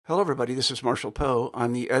Hello, everybody. This is Marshall Poe.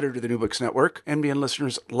 I'm the editor of the New Books Network. NBN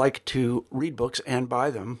listeners like to read books and buy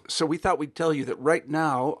them. So we thought we'd tell you that right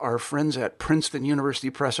now, our friends at Princeton University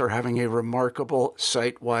Press are having a remarkable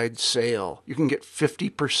site-wide sale. You can get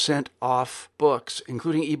 50% off books,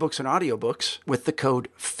 including ebooks and audiobooks, with the code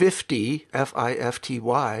 50,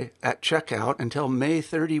 F-I-F-T-Y, at checkout until May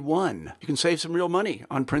 31. You can save some real money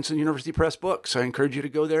on Princeton University Press books. I encourage you to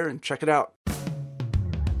go there and check it out.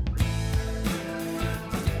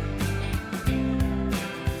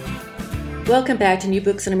 Welcome back to New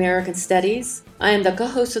Books in American Studies. I am the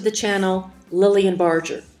co-host of the channel, Lillian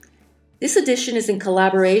Barger. This edition is in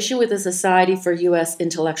collaboration with the Society for U.S.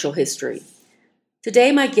 Intellectual History.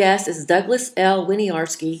 Today my guest is Douglas L.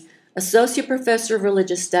 Winiarski, Associate Professor of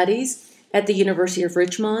Religious Studies at the University of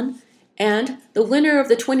Richmond, and the winner of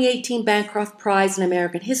the 2018 Bancroft Prize in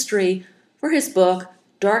American History for his book,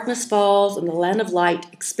 Darkness Falls on the Land of Light,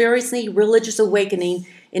 Experiencing Religious Awakening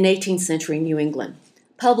in 18th Century New England,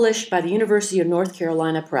 published by the University of North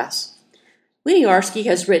Carolina Press. Winiarski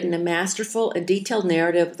has written a masterful and detailed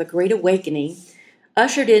narrative of the Great Awakening,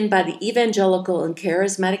 ushered in by the evangelical and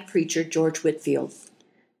charismatic preacher George Whitefield.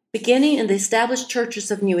 Beginning in the established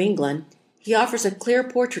churches of New England, he offers a clear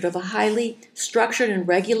portrait of a highly structured and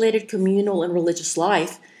regulated communal and religious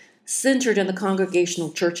life centered in the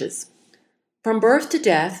congregational churches. From birth to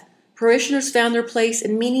death, parishioners found their place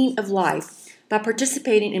and meaning of life by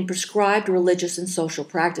participating in prescribed religious and social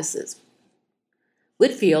practices.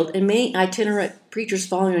 Whitefield and many itinerant preachers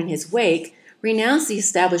following in his wake renounced the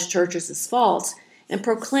established churches as false and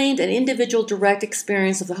proclaimed an individual direct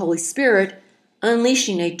experience of the Holy Spirit,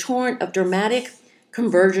 unleashing a torrent of dramatic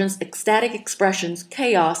conversions, ecstatic expressions,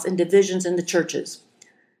 chaos, and divisions in the churches.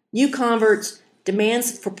 New converts,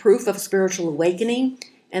 demands for proof of spiritual awakening,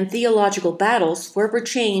 and theological battles forever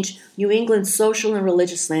changed New England's social and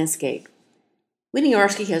religious landscape.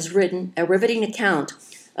 Winiarski has written a riveting account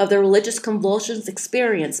of the religious convulsions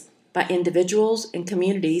experienced by individuals and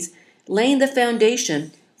communities, laying the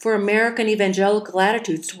foundation for American evangelical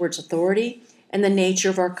attitudes towards authority and the nature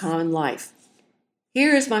of our common life.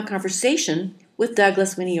 Here is my conversation with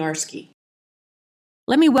Douglas Winiarski.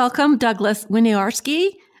 Let me welcome Douglas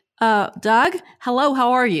Winiarski. Doug, hello,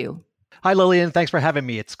 how are you? Hi, Lillian. Thanks for having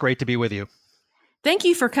me. It's great to be with you. Thank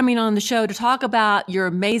you for coming on the show to talk about your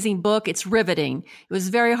amazing book. It's riveting. It was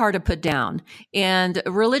very hard to put down. And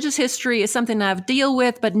religious history is something I've dealt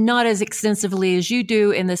with, but not as extensively as you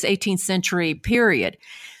do in this 18th century period.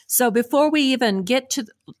 So before we even get to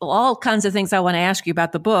all kinds of things I want to ask you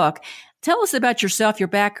about the book, tell us about yourself, your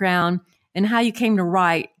background, and how you came to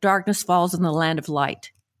write Darkness Falls on the Land of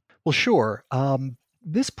Light. Well, sure.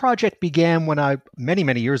 This project began many,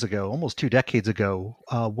 many years ago, almost 2 decades ago,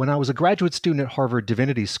 when I was a graduate student at Harvard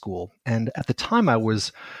Divinity School. And at the time, I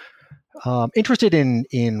was interested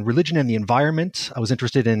in religion and the environment. I was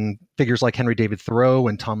interested in figures like Henry David Thoreau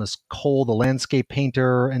and Thomas Cole, the landscape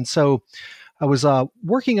painter. And so I was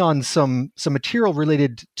working on some material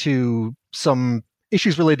related to some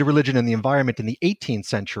issues related to religion and the environment in the 18th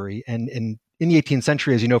century. And in the 18th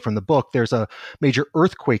century, as you know from the book, there's a major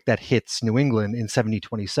earthquake that hits New England in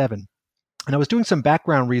 1727. And I was doing some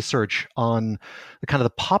background research on the kind of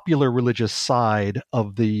the popular religious side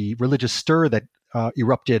of the religious stir that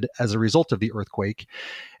erupted as a result of the earthquake.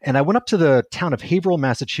 And I went up to the town of Haverhill,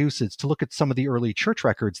 Massachusetts, to look at some of the early church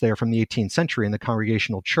records there from the 18th century in the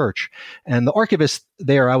Congregational Church. And the archivist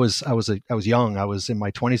there, I was young, I was in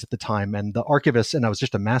my 20s at the time, and the archivist, and I was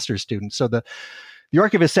just a master's student. So the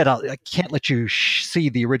archivist said, I can't let you see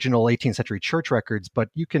the original 18th century church records, but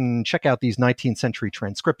you can check out these 19th century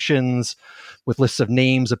transcriptions with lists of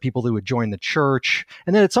names of people who had joined the church.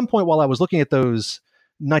 And then at some point while I was looking at those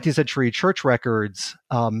 19th century church records,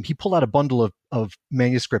 he pulled out a bundle of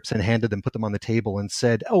manuscripts and put them on the table and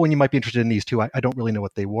said, oh, and you might be interested in these too. I don't really know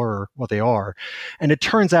what they are. And it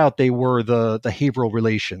turns out they were the Haverhill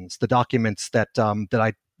Relations, the documents that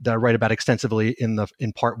I write about extensively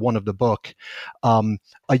in part 1 of the book, a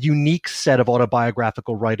unique set of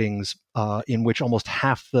autobiographical writings in which almost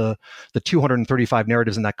half the 235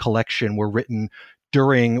 narratives in that collection were written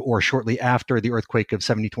during or shortly after the earthquake of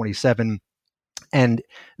 1727. And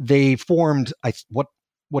they formed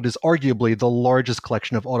what is arguably the largest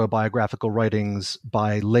collection of autobiographical writings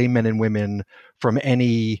by laymen and women from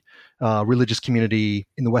any religious community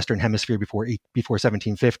in the Western Hemisphere before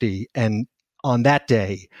 1750. And on that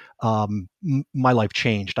day, my life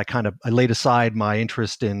changed. I laid aside my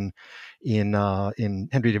interest in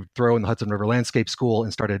Henry David Thoreau and the Hudson River Landscape School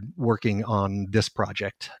and started working on this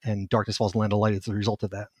project. And Darkness Falls on the Land of Light is the result of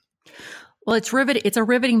that. Well, it's riveting. It's a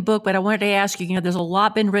riveting book, but I wanted to ask you, there's a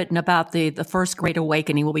lot been written about the first Great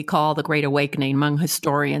Awakening, what we call the Great Awakening among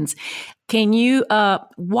historians. Can you,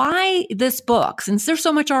 why this book, since there's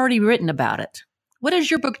so much already written about it? What does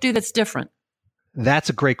your book do that's different? That's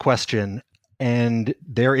a great question. And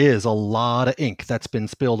there is a lot of ink that's been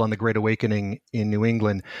spilled on the Great Awakening in New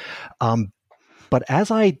England. But as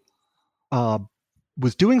I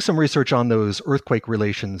was doing some research on those earthquake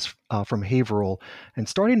relations from Haverhill and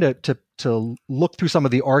starting to look through some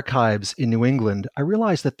of the archives in New England, I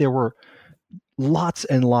realized that there were lots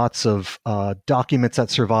and lots of documents that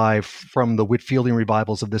survive from the Whitfieldian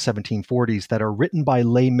revivals of the 1740s that are written by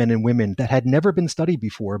laymen and women that had never been studied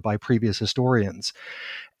before by previous historians.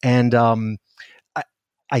 And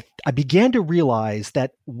I began to realize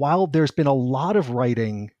that while there's been a lot of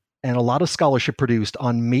writing and a lot of scholarship produced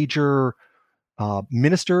on major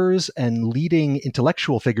ministers and leading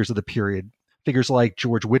intellectual figures of the period, figures like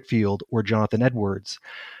George Whitfield or Jonathan Edwards,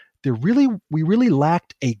 we really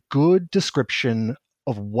lacked a good description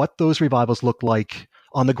of what those revivals looked like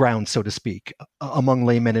on the ground, so to speak, among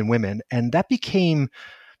laymen and women. And that became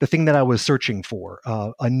the thing that I was searching for,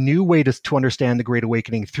 a new way to understand the Great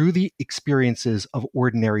Awakening through the experiences of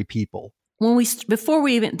ordinary people.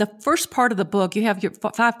 The first part of the book, you have your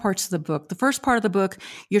 5 parts of the book. The first part of the book,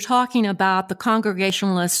 you're talking about the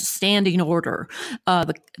Congregationalist standing order,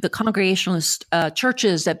 the Congregationalist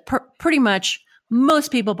churches that pretty much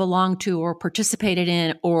most people belong to or participated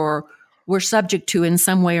in or were subject to in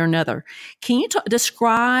some way or another. Can you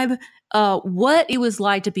describe what it was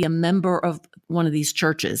like to be a member of one of these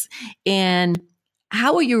churches, and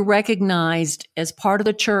how were you recognized as part of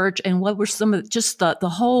the church, and what were some of the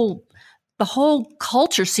whole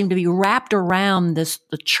culture seemed to be wrapped around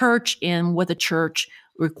the church and what the church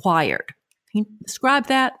required. Can you describe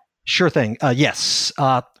that? Sure thing. Yes.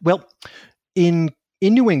 Well, in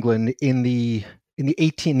New England, in the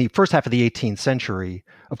first half of the 18th century,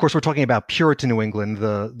 of course, we're talking about Puritan New England,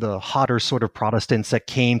 the hotter sort of Protestants that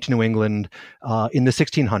came to New England in the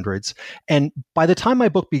 1600s. And by the time my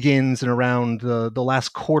book begins in around the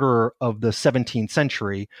last quarter of the 17th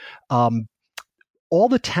century, all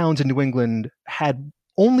the towns in New England had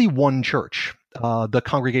only one church, the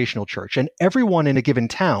Congregational Church. And everyone in a given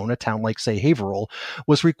town, a town like, say, Haverhill,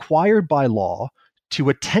 was required by law to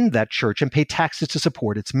attend that church and pay taxes to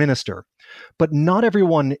support its minister. But not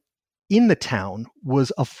everyone in the town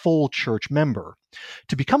was a full church member.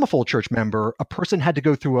 To become a full church member, a person had to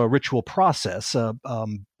go through a ritual process, a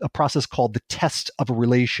process called the test of a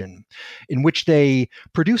relation, in which they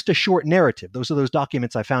produced a short narrative. Those are those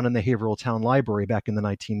documents I found in the Haverhill Town Library back in the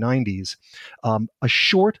 1990s. A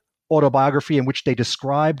short autobiography in which they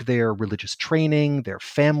described their religious training, their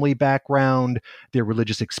family background, their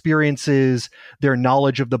religious experiences, their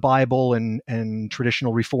knowledge of the Bible and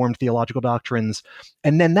traditional Reformed theological doctrines.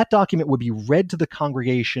 And then that document would be read to the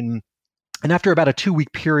congregation. And after about a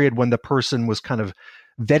 2-week period when the person was kind of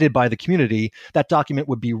vetted by the community, that document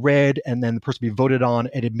would be read and then the person would be voted on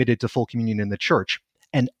and admitted to full communion in the church.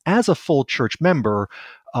 And as a full church member,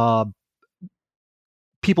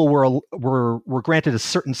 people were granted a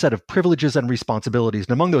certain set of privileges and responsibilities.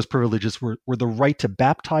 And among those privileges were the right to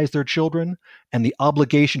baptize their children and the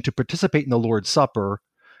obligation to participate in the Lord's Supper,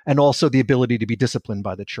 and also the ability to be disciplined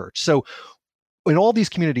by the church. So in all these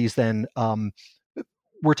communities then,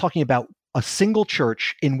 we're talking about a single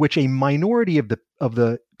church in which a minority of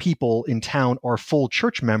the people in town are full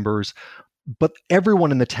church members, but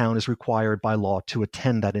everyone in the town is required by law to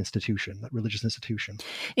attend that institution, that religious institution.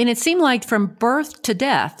 And it seemed like from birth to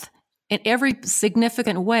death, in every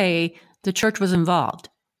significant way, the church was involved.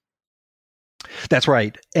 That's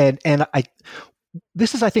right. And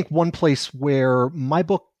this is, I think, one place where my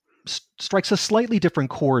book strikes a slightly different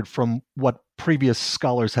chord from what previous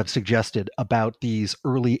scholars have suggested about these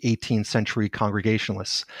early 18th century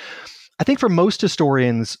Congregationalists. I think for most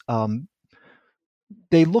historians,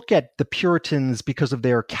 they look at the Puritans, because of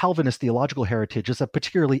their Calvinist theological heritage, as a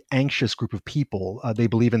particularly anxious group of people. They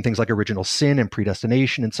believe in things like original sin and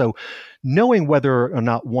predestination. And so knowing whether or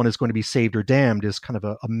not one is going to be saved or damned is kind of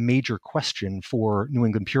a major question for New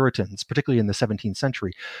England Puritans, particularly in the 17th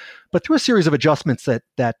century. But through a series of adjustments that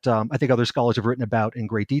I think other scholars have written about in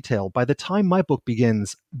great detail, by the time my book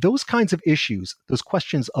begins, those kinds of issues, those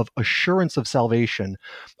questions of assurance of salvation,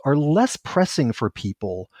 are less pressing for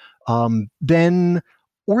people than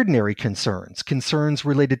ordinary concerns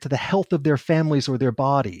related to the health of their families or their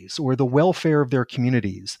bodies, or the welfare of their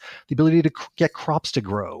communities, the ability to get crops to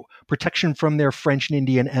grow, protection from their French and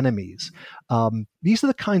Indian enemies. These are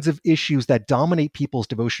the kinds of issues that dominate people's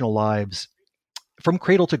devotional lives from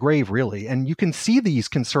cradle to grave, really. And you can see these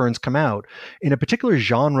concerns come out in a particular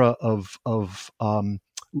genre of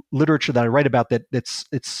literature that I write about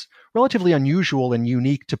it's relatively unusual and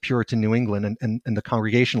unique to Puritan New England and the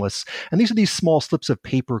Congregationalists. And these are these small slips of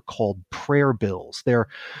paper called prayer bills. They're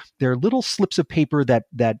little slips of paper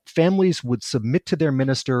that families would submit to their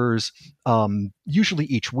ministers, usually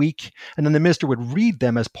each week, and then the minister would read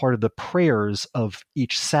them as part of the prayers of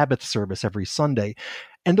each Sabbath service every Sunday.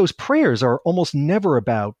 And those prayers are almost never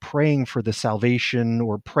about praying for the salvation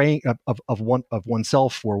or praying of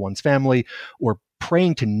oneself or one's family, or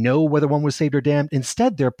praying to know whether one was saved or damned.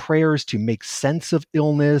 Instead, they're prayers to make sense of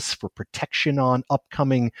illness, for protection on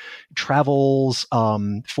upcoming travels,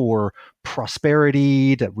 for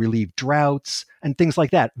prosperity, to relieve droughts, and things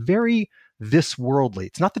like that. Very this worldly.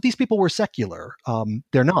 It's not that these people were secular.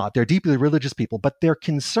 They're not. They're deeply religious people, but their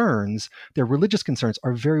religious concerns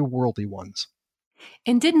are very worldly ones.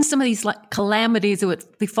 And didn't some of these calamities that would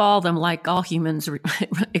befall them, like all humans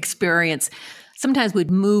experience, sometimes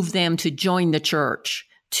would move them to join the church,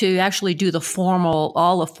 to actually do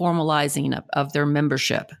all the formalizing of their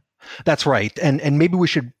membership? That's right. And maybe we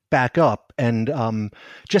should back up and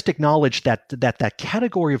just acknowledge that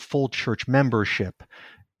category of full church membership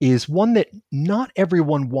is one that not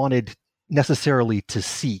everyone wanted necessarily to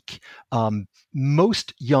seek.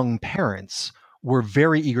 Most young parents were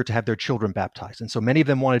very eager to have their children baptized. And so many of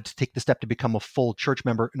them wanted to take the step to become a full church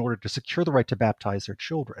member in order to secure the right to baptize their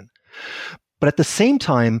children. But at the same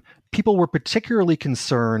time, people were particularly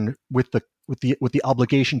concerned with the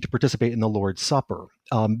obligation to participate in the Lord's Supper.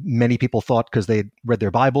 Many people thought, because they had read their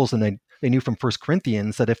Bibles and they knew from 1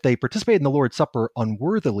 Corinthians, that if they participated in the Lord's Supper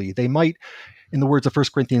unworthily, they might, in the words of 1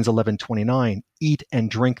 Corinthians 11:29, eat and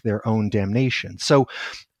drink their own damnation. So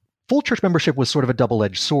full church membership was sort of a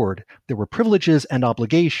double-edged sword. There were privileges and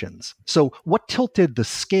obligations. So what tilted the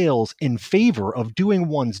scales in favor of doing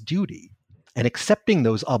one's duty and accepting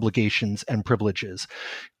those obligations and privileges?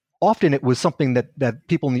 Often it was something that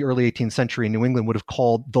people in the early 18th century in New England would have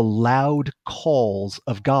called the loud calls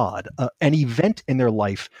of God, an event in their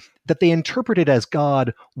life that they interpreted as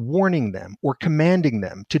God warning them or commanding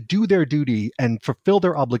them to do their duty and fulfill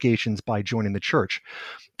their obligations by joining the church.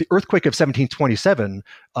 The earthquake of 1727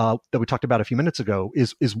 that we talked about a few minutes ago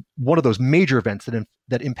is one of those major events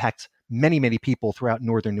that impacts many, many people throughout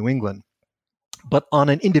northern New England. But on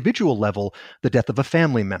an individual level, the death of a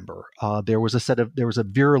family member. There was a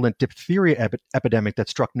virulent diphtheria epidemic that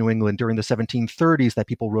struck New England during the 1730s that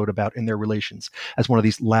people wrote about in their relations as one of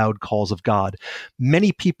these loud calls of God.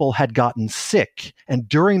 Many people had gotten sick, and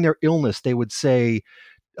during their illness, they would say,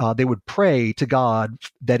 they would pray to God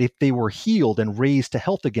that if they were healed and raised to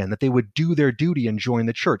health again, that they would do their duty and join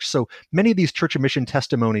the church. So many of these church of mission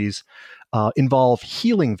testimonies involve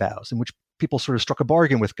healing vows in which people sort of struck a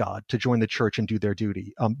bargain with God to join the church and do their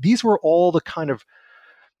duty. These were all the kind of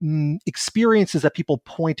experiences that people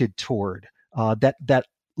pointed toward that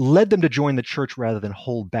led them to join the church rather than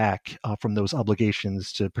hold back from those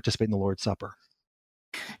obligations to participate in the Lord's Supper.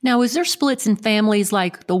 Now, is there splits in families,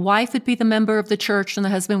 like the wife would be the member of the church and the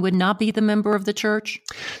husband would not be the member of the church?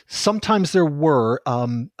 Sometimes there were.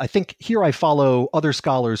 I think here I follow other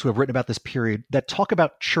scholars who have written about this period that talk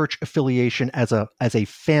about church affiliation as a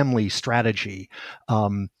family strategy.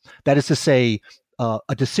 That is to say,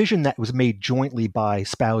 a decision that was made jointly by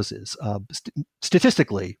spouses.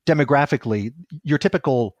 Statistically, demographically, your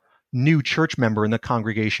typical new church member in the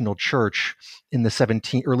Congregational Church in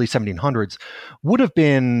the early 1700s would have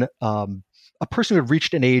been a person who had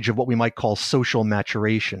reached an age of what we might call social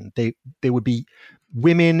maturation. They would be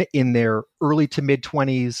women in their early to mid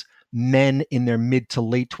 20s, men in their mid to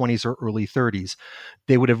late 20s or early 30s.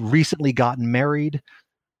 They would have recently gotten married.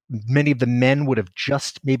 Many of the men would have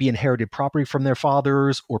just maybe inherited property from their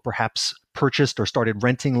fathers, or perhaps purchased or started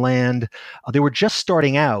renting land. They were just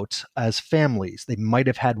starting out as families. They might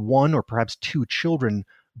have had one or perhaps two children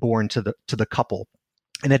born to the couple.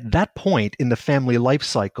 And at that point in the family life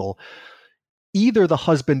cycle, either the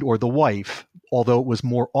husband or the wife, although it was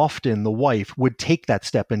more often the wife, would take that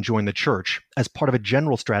step and join the church as part of a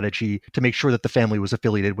general strategy to make sure that the family was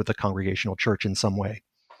affiliated with the Congregational Church in some way.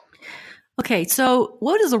 Okay, so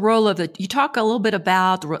what is the role of you talk a little bit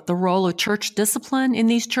about the role of church discipline in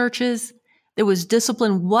these churches. There was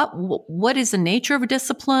discipline. What is the nature of a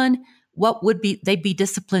discipline? What would they be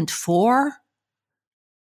disciplined for?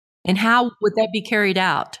 And how would that be carried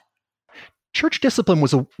out? Church discipline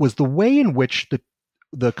was the way in which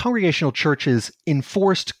the Congregational churches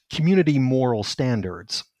enforced community moral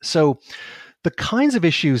standards. So the kinds of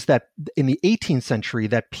issues that in the 18th century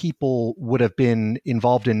that people would have been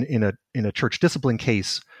involved in a church discipline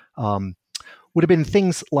case would have been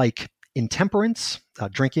things like intemperance,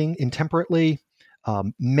 drinking intemperately.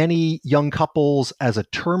 Many young couples, as a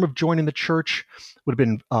term of joining the church, would have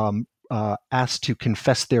been asked to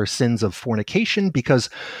confess their sins of fornication, because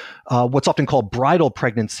what's often called bridal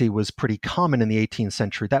pregnancy was pretty common in the 18th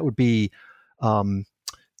century. That would be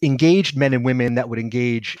engaged men and women that would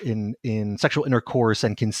engage in sexual intercourse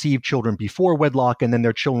and conceive children before wedlock, and then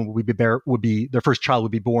their children their first child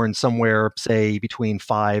would be born somewhere, say, between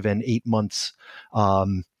 5 and 8 months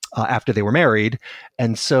after they were married.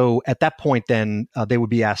 And so at that point, then they would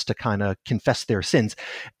be asked to kind of confess their sins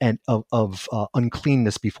and of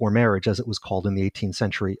uncleanness before marriage, as it was called in the 18th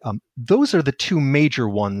century. Those are the two major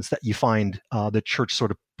ones that you find the church sort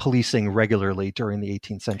of policing regularly during the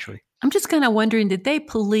 18th century. I'm just kind of wondering, did they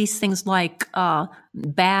police things like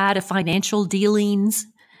bad financial dealings,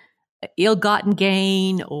 ill-gotten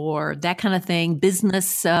gain, or that kind of thing,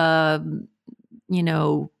 business,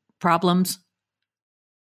 problems?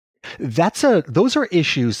 Those are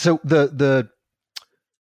issues. So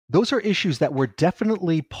those are issues that were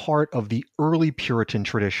definitely part of the early Puritan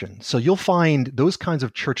tradition. So you'll find those kinds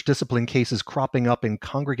of church discipline cases cropping up in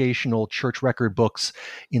congregational church record books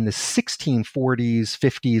in the 1640s,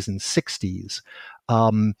 50s, and 60s.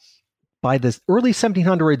 By the early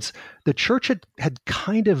 1700s, the church had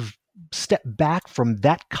kind of stepped back from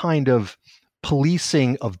that kind of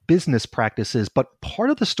policing of business practices. But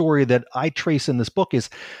part of the story that I trace in this book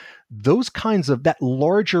is those kinds of, that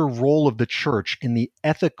larger role of the church in the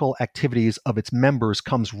ethical activities of its members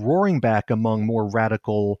comes roaring back among more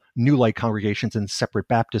radical New Light congregations and separate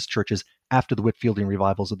Baptist churches after the Whitfieldian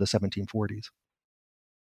revivals of the 1740s.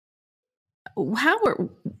 How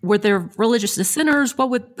were there religious dissenters?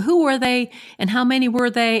 Who were they, and how many were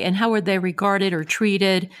they, and how were they regarded or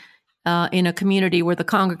treated in a community where the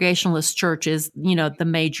Congregationalist church is, the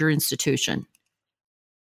major institution?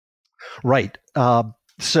 Right.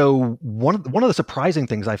 So one of the surprising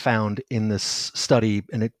things I found in this study,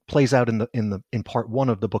 and it plays out in part one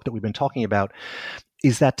of the book that we've been talking about,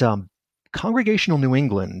 is that Congregational New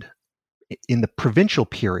England in the provincial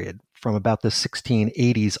period from about the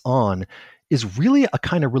 1680s on is really a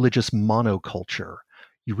kind of religious monoculture.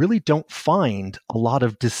 You really don't find a lot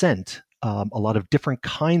of dissent, a lot of different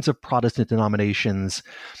kinds of Protestant denominations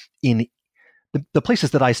in the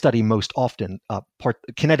places that I study most often,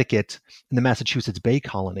 Connecticut and the Massachusetts Bay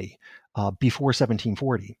Colony, before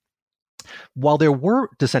 1740. While there were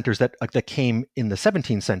dissenters that came in the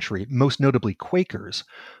 17th century, most notably Quakers,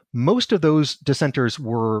 most of those dissenters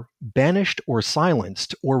were banished or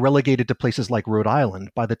silenced or relegated to places like Rhode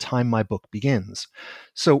Island by the time my book begins.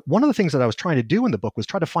 So one of the things that I was trying to do in the book was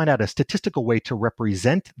try to find out a statistical way to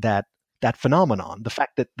represent that phenomenon, the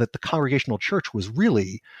fact that the Congregational Church was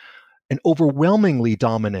really an overwhelmingly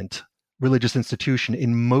dominant religious institution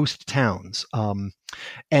in most towns.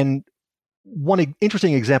 And one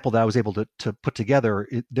interesting example that I was able to put together,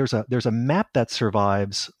 there's a map that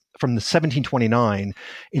survives from the 1729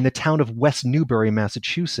 in the town of West Newbury,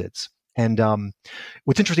 Massachusetts. And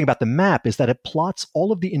what's interesting about the map is that it plots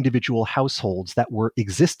all of the individual households that were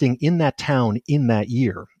existing in that town in that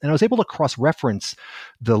year. And I was able to cross-reference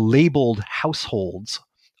the labeled households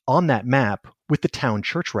on that map with the town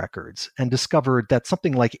church records and discovered that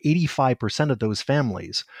something like 85% of those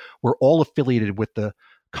families were all affiliated with the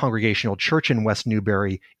Congregational Church in West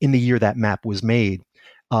Newbury in the year that map was made.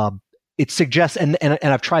 It suggests, and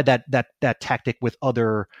I've tried that tactic with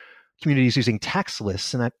other communities using tax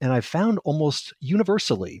lists, and I've found almost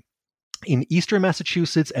universally in Eastern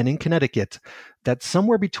Massachusetts and in Connecticut that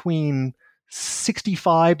somewhere between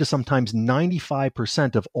 65 to sometimes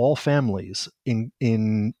 95% of all families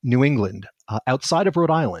in New England, outside of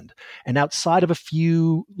Rhode Island and outside of a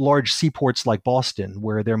few large seaports like Boston,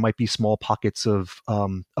 where there might be small pockets of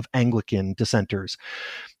Anglican dissenters.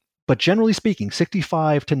 But generally speaking,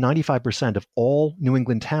 65 to 95% of all New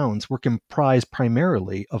England towns were comprised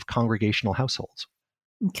primarily of congregational households.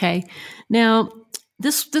 Okay. Now,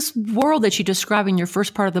 this world that you describe in your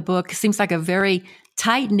first part of the book seems like a very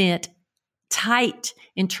tight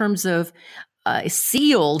in terms of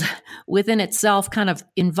sealed within itself kind of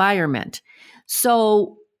environment.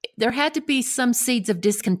 So there had to be some seeds of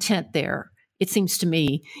discontent there, it seems to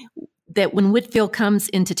me, that when Whitfield comes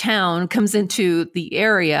into the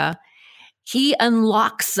area, he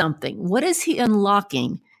unlocks something. What is he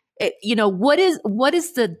unlocking? What is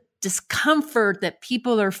the discomfort that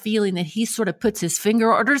people are feeling that he sort of puts his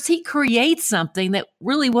finger, or does he create something that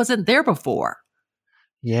really wasn't there before?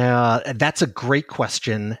 Yeah, that's a great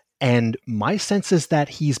question. And my sense is that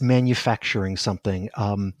he's manufacturing something.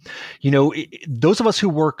 Those of us who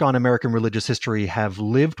work on American religious history have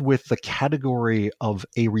lived with the category of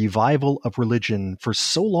a revival of religion for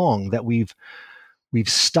so long that we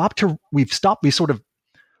sort of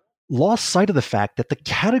lost sight of the fact that the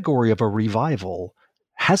category of a revival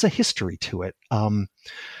has a history to it.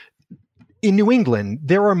 In New England,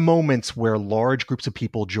 there are moments where large groups of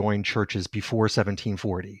people join churches before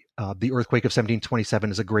 1740. The earthquake of 1727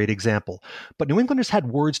 is a great example. But New Englanders had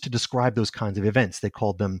words to describe those kinds of events. They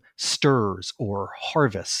called them stirs or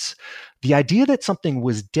harvests. The idea that something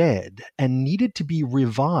was dead and needed to be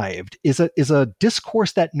revived is a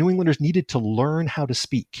discourse that New Englanders needed to learn how to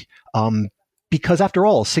speak. Because after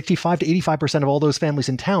all, 65 to 85% of all those families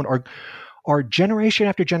in town are generation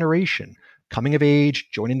after generation coming of age,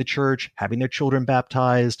 joining the church, having their children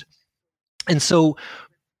baptized. And so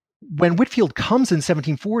when Whitefield comes in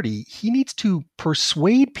 1740, he needs to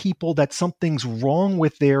persuade people that something's wrong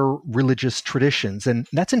with their religious traditions. And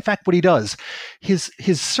that's in fact what he does. His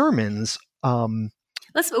sermons...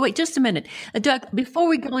 Let's wait just a minute. Doug, before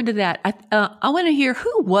we go into that, I want to hear,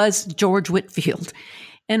 who was George Whitefield?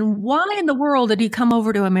 And why in the world did he come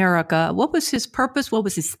over to America? What was his purpose? What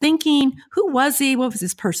was his thinking? Who was he? What was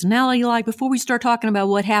his personality like? Before we start talking about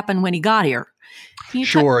what happened when he got here.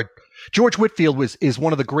 Sure. George Whitefield is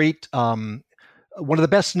one of the great, one of the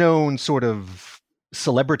best known sort of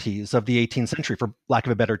celebrities of the 18th century, for lack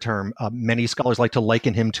of a better term. Many scholars like to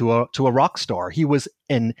liken him to a rock star. He was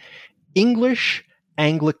an English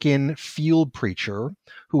Anglican field preacher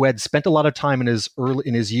who had spent a lot of time in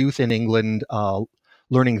his youth in England,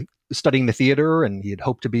 studying the theater, and he had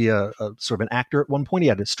hoped to be a sort of an actor at one point. He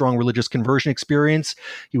had a strong religious conversion experience.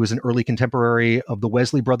 He was an early contemporary of the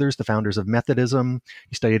Wesley brothers, the founders of Methodism.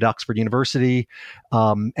 He studied at Oxford University,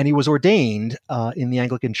 and he was ordained in the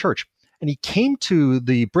Anglican Church. And he came to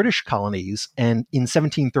the British colonies in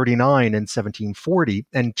 1739 and 1740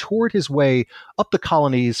 and toured his way up the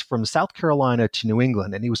colonies from South Carolina to New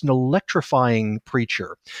England. And he was an electrifying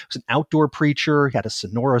preacher. He was an outdoor preacher. He had a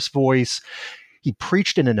sonorous voice. He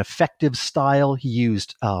preached in an effective style. He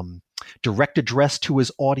used direct address to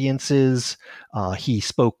his audiences. He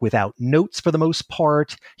spoke without notes for the most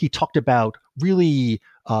part. He talked about really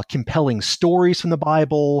compelling stories from the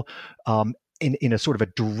Bible in a sort of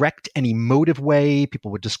a direct and emotive way.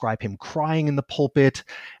 People would describe him crying in the pulpit.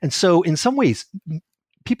 And so in some ways,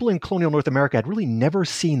 people in colonial North America had really never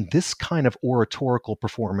seen this kind of oratorical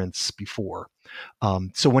performance before.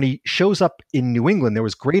 So when he shows up in New England, there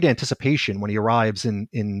was great anticipation when he arrives in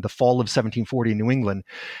the fall of 1740 in New England.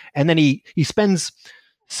 And then he spends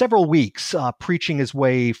several weeks preaching his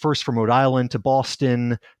way first from Rhode Island to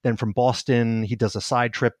Boston. Then from Boston, he does a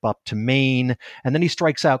side trip up to Maine. And then he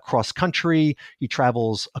strikes out cross country. He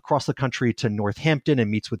travels across the country to Northampton and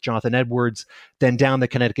meets with Jonathan Edwards, then down the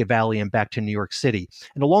Connecticut Valley and back to New York City.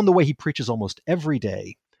 And along the way, he preaches almost every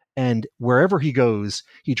day. And wherever he goes,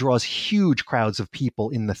 he draws huge crowds of people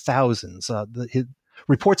in the thousands.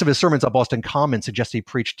 Reports of his sermons on Boston Common suggest he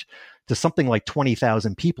preached to something like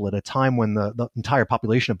 20,000 people at a time when the entire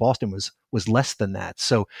population of Boston was less than that.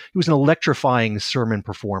 So he was an electrifying sermon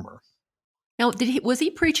performer. Now, was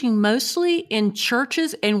he preaching mostly in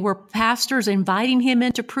churches, and were pastors inviting him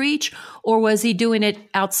in to preach, or was he doing it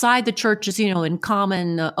outside the churches, in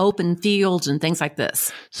common open fields and things like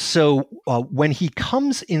this? So when he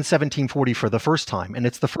comes in 1740 for the first time, and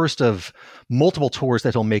it's the first of multiple tours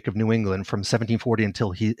that he'll make of New England from 1740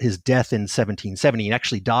 until his death in 1770, he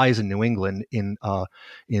actually dies in New England in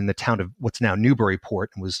the town of what's now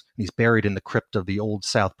Newburyport, and he's buried in the crypt of the Old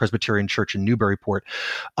South Presbyterian Church in Newburyport.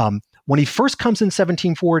 When he first comes in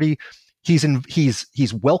 1740,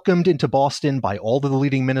 he's welcomed into Boston by all the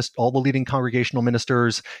leading congregational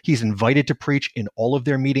ministers. He's invited to preach in all of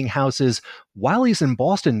their meeting houses. While he's in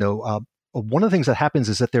Boston, though, one of the things that happens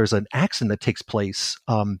is that there's an accident that takes place.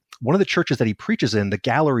 One of the churches that he preaches in, the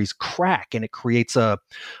galleries crack, and it creates the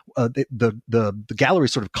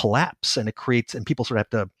galleries sort of collapse, and people sort of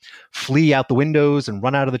have to flee out the windows and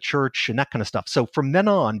run out of the church and that kind of stuff. So from then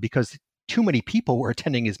on, because too many people were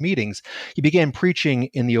attending his meetings, he began preaching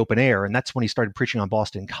in the open air, and that's when he started preaching on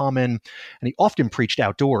Boston Common, and he often preached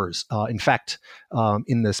outdoors. In fact,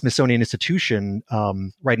 in the Smithsonian Institution,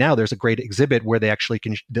 right now there's a great exhibit where they actually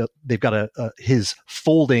they've got his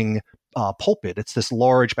folding pulpit. It's this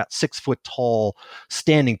large, about 6 foot tall,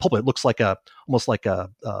 standing pulpit. It looks like almost like a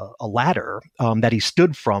ladder that he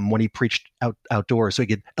stood from when he preached outdoors, so he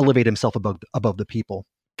could elevate himself above the people.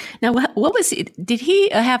 Now, what was it? Did he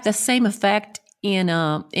have the same effect in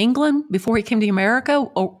England before he came to America,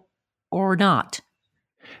 or not?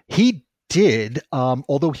 He did,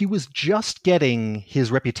 although he was just getting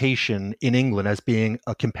his reputation in England as being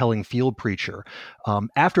a compelling field preacher.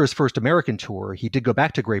 After his first American tour, he did go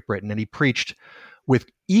back to Great Britain, and he preached with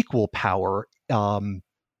equal power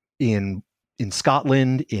in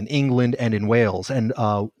Scotland, in England, and in Wales, and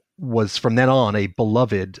was from then on a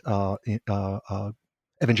beloved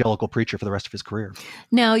evangelical preacher for the rest of his career.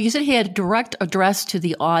 Now, you said he had a direct address to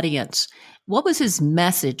the audience. What was his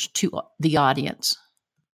message to the audience?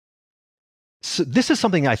 So this is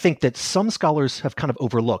something I think that some scholars have kind of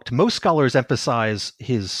overlooked. Most scholars emphasize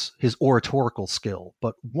his oratorical skill,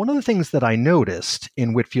 but one of the things that I noticed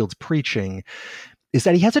in Whitefield's preaching is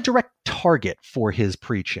that he has a direct target for his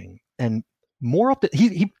preaching, and more often,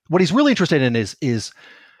 what he's really interested in is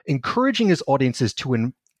encouraging his audiences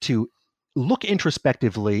to look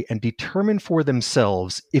introspectively and determine for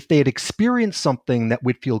themselves if they had experienced something that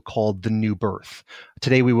Whitefield called the new birth.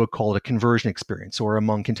 Today we would call it a conversion experience, or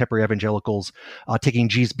among contemporary evangelicals, taking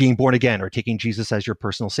Jesus, being born again, or taking Jesus as your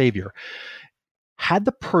personal savior. Had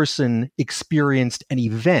the person experienced an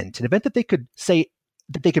event that they could say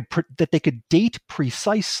that they could date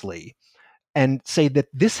precisely and say that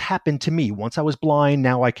this happened to me once I was blind,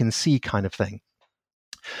 now I can see, kind of thing.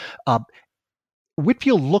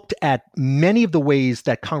 Whitefield looked at many of the ways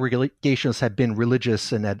that congregationalists had been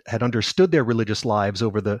religious and had understood their religious lives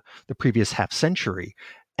over the previous half century,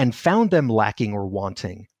 and found them lacking or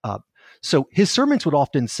wanting. So his sermons would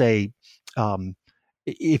often say,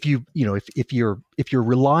 if you're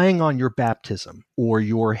relying on your baptism or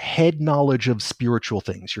your head knowledge of spiritual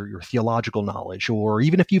things, your theological knowledge, or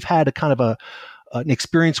even if you've had a kind of an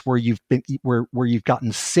experience where you've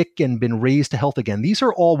gotten sick and been raised to health again. These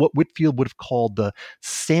are all what Whitefield would have called the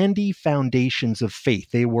sandy foundations of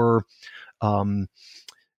faith. They were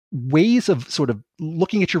ways of sort of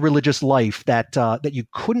looking at your religious life that you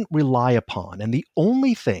couldn't rely upon, and the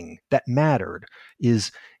only thing that mattered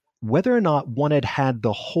is whether or not one had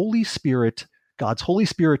the Holy Spirit, God's Holy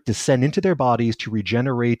Spirit, descend into their bodies to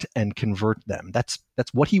regenerate and convert them. That's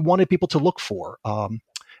what he wanted people to look for.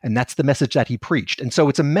 And that's the message that he preached. And so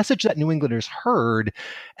it's a message that New Englanders heard,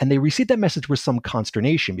 and they received that message with some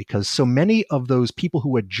consternation, because so many of those people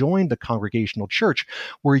who had joined the Congregational Church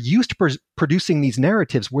were used to producing these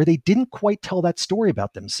narratives where they didn't quite tell that story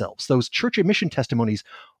about themselves. Those church admission testimonies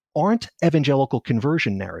aren't evangelical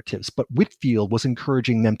conversion narratives, but Whitefield was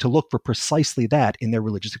encouraging them to look for precisely that in their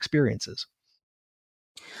religious experiences.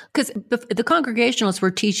 Because the Congregationalists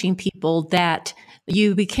were teaching people that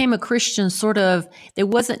you became a Christian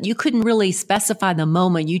you couldn't really specify the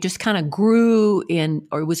moment. You just kind of grew in,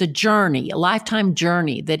 or it was a journey, a lifetime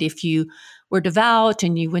journey, that if you were devout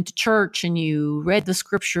and you went to church and you read the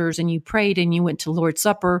scriptures and you prayed and you went to Lord's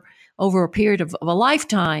Supper over a period of a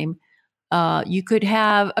lifetime, you could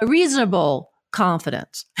have a reasonable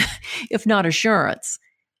confidence, if not assurance,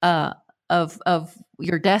 of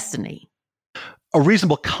your destiny. A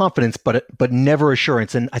reasonable confidence, but never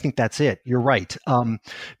assurance. And I think that's it. You're right.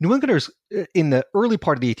 New Englanders in the early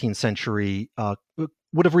part of the 18th century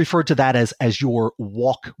would have referred to that as your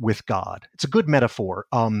walk with God. It's a good metaphor.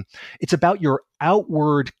 It's about your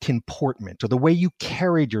outward comportment, or the way you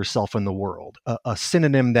carried yourself in the world. A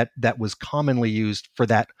synonym that was commonly used for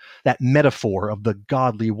that metaphor of the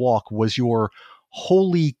godly walk was your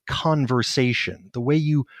holy conversation, the way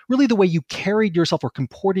you carried yourself or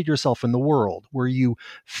comported yourself in the world. Were you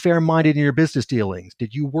fair-minded in your business dealings?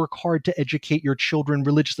 Did you work hard to educate your children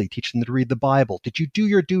religiously, teach them to read the Bible? Did you do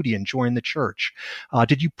your duty and join the church?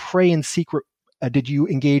 Did you pray in secret? Did you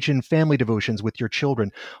engage in family devotions with your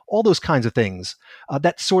children? All those kinds of things.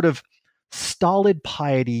 That sort of stolid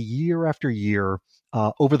piety year after year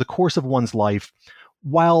over the course of one's life,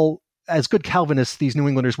 while as good Calvinists, these New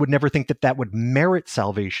Englanders would never think that would merit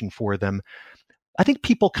salvation for them. I think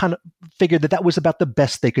people kind of figured that was about the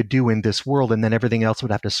best they could do in this world, and then everything else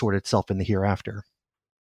would have to sort itself in the hereafter.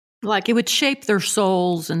 Like it would shape their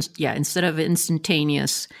souls, and instead of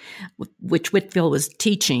instantaneous, which Whitefield was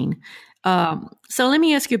teaching. So let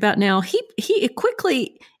me ask you about now. He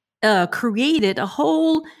quickly created a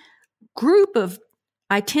whole group of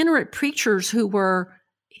itinerant preachers who were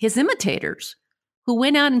his imitators, who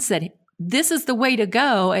went out and said, this is the way to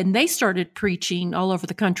go. And they started preaching all over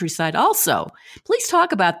the countryside also. Please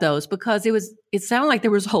talk about those, because it sounded like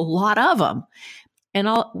there was a whole lot of them. And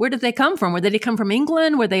where did they come from? Did they come from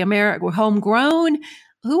England? Were they were homegrown?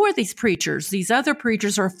 Who are these preachers? These other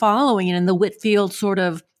preachers are following in the Whitefield sort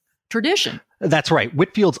of tradition. That's right.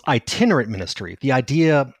 Whitefield's itinerant ministry, the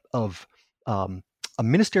idea of a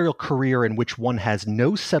ministerial career in which one has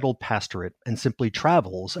no settled pastorate and simply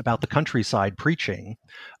travels about the countryside preaching,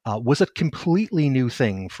 was a completely new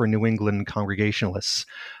thing for New England Congregationalists.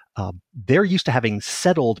 they're used to having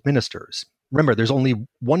settled ministers. Remember, there's only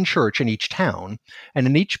one church in each town, and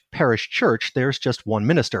in each parish church, there's just one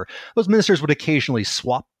minister. Those ministers would occasionally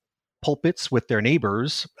swap pulpits with their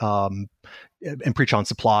neighbors and preach on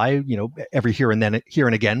supply, every here and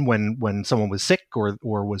again when someone was sick or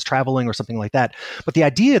was traveling or something like that. But the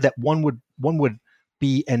idea that one would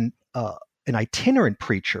be an itinerant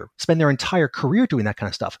preacher, spend their entire career doing that kind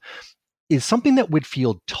of stuff, is something that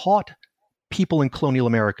Whitefield taught people in colonial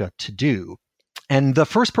America to do. And the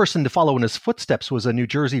first person to follow in his footsteps was a New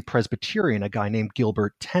Jersey Presbyterian, a guy named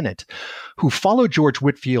Gilbert Tennent, who followed George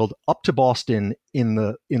Whitefield up to Boston in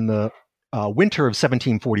the winter of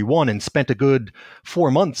 1741 and spent a good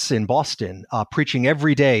 4 months in Boston, preaching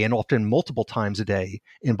every day and often multiple times a day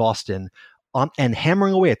in Boston, and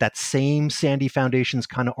hammering away at that same Sandy Foundations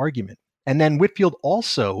kind of argument. And then Whitefield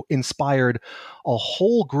also inspired a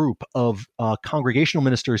whole group of congregational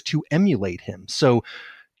ministers to emulate him. So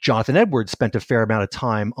Jonathan Edwards spent a fair amount of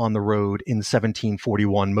time on the road in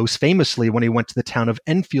 1741, most famously when he went to the town of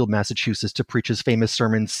Enfield, Massachusetts, to preach his famous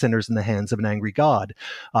sermon, Sinners in the Hands of an Angry God.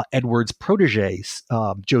 Edwards' protege,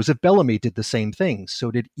 Joseph Bellamy, did the same thing. So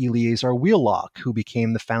did Eleazar Wheelock, who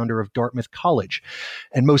became the founder of Dartmouth College.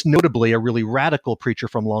 And most notably, a really radical preacher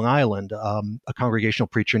from Long Island, a congregational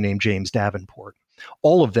preacher named James Davenport.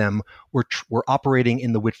 All of them were operating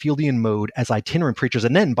in the Whitefieldian mode as itinerant preachers.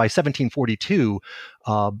 And then by 1742,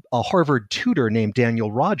 a Harvard tutor named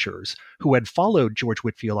Daniel Rogers, who had followed George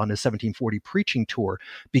Whitefield on his 1740 preaching tour,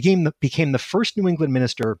 became the first New England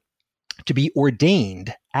minister to be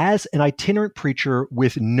ordained as an itinerant preacher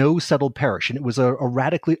with no settled parish. And it was a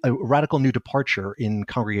radical new departure in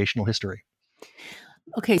congregational history.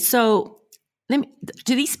 Okay, so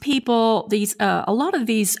do these people, a lot of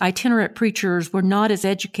these itinerant preachers were not as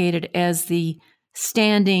educated as the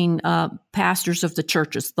standing pastors of the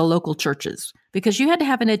churches, the local churches, because you had to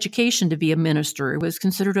have an education to be a minister. It was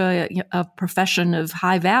considered a profession of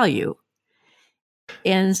high value.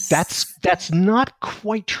 And that's not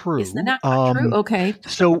quite true. Is that not quite true? Okay.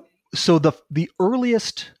 So the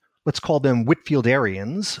earliest, let's call them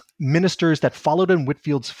Whitefieldarians, ministers that followed in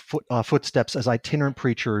Whitefield's footsteps as itinerant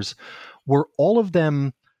preachers, were all of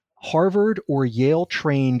them Harvard or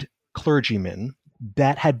Yale-trained clergymen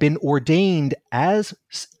that had been ordained as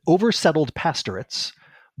oversettled pastorates,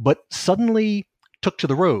 but suddenly took to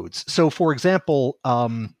the roads. So, for example,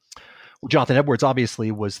 Jonathan Edwards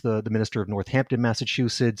obviously was the minister of Northampton,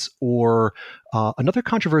 Massachusetts, or another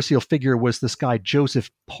controversial figure was this guy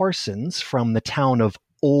Joseph Parsons from the town of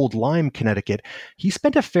Old Lyme, Connecticut. He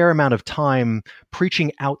spent a fair amount of time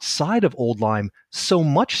preaching outside of Old Lyme, so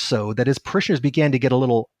much so that his parishioners began to get a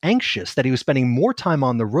little anxious that he was spending more time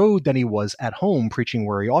on the road than he was at home preaching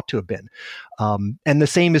where he ought to have been. And the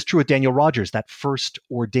same is true with Daniel Rogers, that first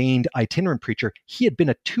ordained itinerant preacher. He had been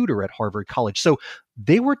a tutor at Harvard College. So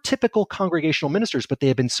they were typical congregational ministers, but they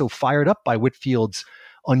had been so fired up by Whitefield's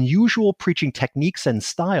unusual preaching techniques and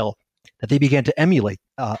style that they began to emulate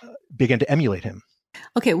him.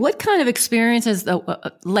 Okay, what kind of experiences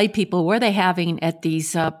the lay people were they having at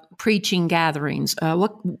these preaching gatherings?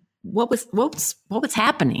 What was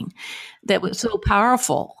happening that was so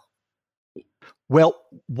powerful? Well,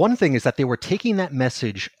 one thing is that they were taking that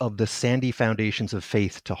message of the Sandy Foundations of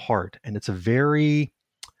Faith to heart, and it's a very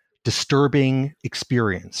disturbing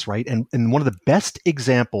experience, right? And one of the best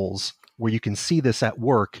examples where you can see this at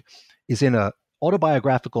work is in an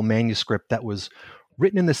autobiographical manuscript that was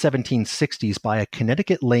written in the 1760s by a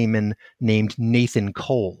Connecticut layman named Nathan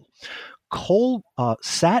Cole. Cole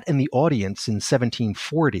sat in the audience in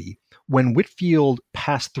 1740 when Whitefield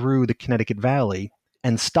passed through the Connecticut Valley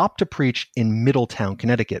and stopped to preach in Middletown,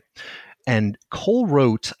 Connecticut. And Cole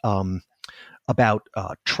wrote about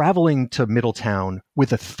traveling to Middletown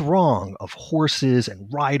with a throng of horses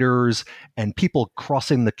and riders and people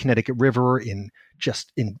crossing the Connecticut River in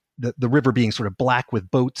the river being sort of black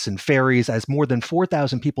with boats and ferries, as more than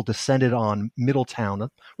 4,000 people descended on Middletown,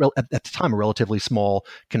 at the time a relatively small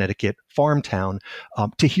Connecticut farm town,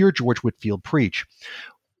 to hear George Whitefield preach.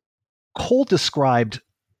 Cole described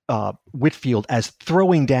Whitefield as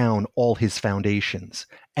throwing down all his foundations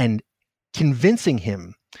and convincing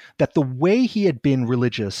him that the way he had been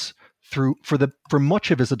religious for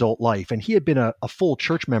much of his adult life, and he had been a full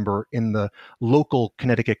church member in the local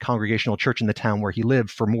Connecticut Congregational Church in the town where he lived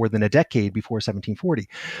for more than a decade before 1740,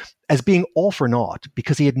 as being all for naught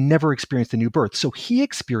because he had never experienced a new birth. So he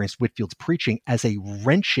experienced Whitefield's preaching as a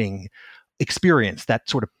wrenching experience that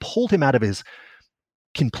sort of pulled him out of his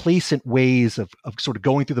complacent ways of sort of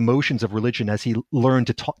going through the motions of religion as he learned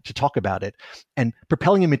to talk about it, and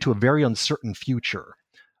propelling him into a very uncertain future.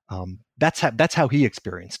 That's how he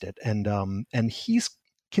experienced it, and he's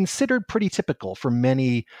considered pretty typical for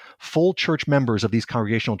many full church members of these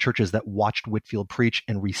congregational churches that watched Whitefield preach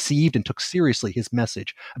and received and took seriously his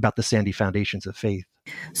message about the sandy foundations of faith.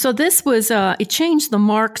 So this was, it changed the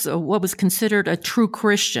marks of what was considered a true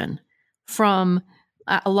Christian from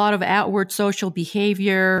a lot of outward social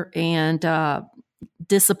behavior and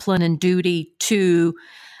discipline and duty to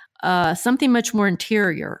something much more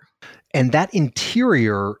interior. And that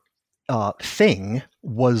interior thing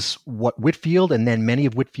was what Whitefield and then many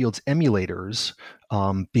of Whitefield's emulators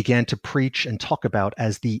began to preach and talk about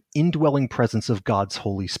as the indwelling presence of God's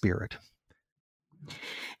Holy Spirit.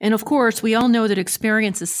 And of course, we all know that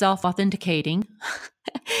experience is self-authenticating.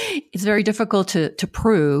 It's very difficult to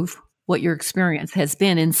prove what your experience has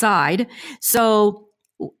been inside. So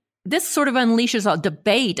this sort of unleashes a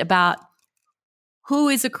debate about who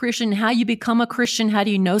is a Christian, how you become a Christian, how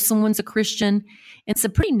do you know someone's a Christian? And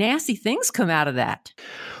some pretty nasty things come out of that.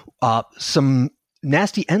 Some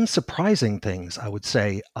nasty and surprising things, I would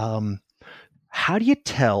say. How do you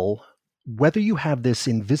tell whether you have this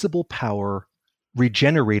invisible power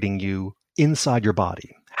regenerating you inside your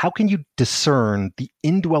body? How can you discern the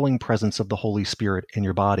indwelling presence of the Holy Spirit in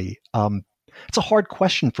your body? It's a hard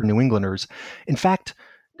question for New Englanders. In fact,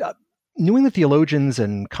 New England theologians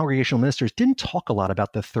and congregational ministers didn't talk a lot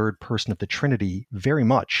about the third person of the Trinity very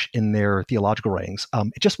much in their theological writings.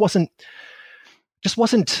 It just wasn't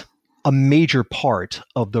a major part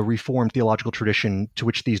of the Reformed theological tradition to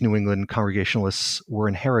which these New England Congregationalists were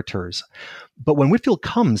inheritors. But when Whitefield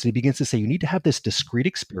comes, he begins to say you need to have this discrete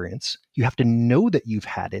experience. You have to know that you've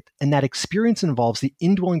had it, and that experience involves the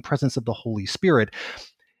indwelling presence of the Holy Spirit.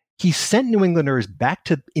 He sent New Englanders back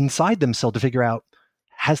to inside themselves to figure out,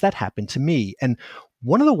 has that happened to me? And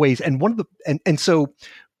one of the ways, so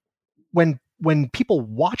when people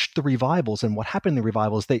watched the revivals and what happened in the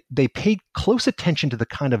revivals, they paid close attention to the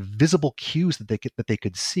kind of visible cues that they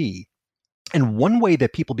could see. And one way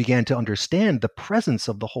that people began to understand the presence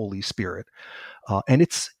of the Holy Spirit, and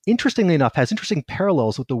it's interestingly enough has interesting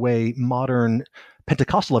parallels with the way modern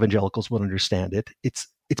Pentecostal evangelicals would understand it. It's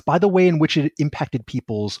by the way in which it impacted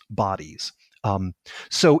people's bodies.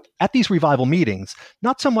 So at these revival meetings,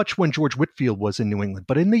 not so much when George Whitefield was in New England,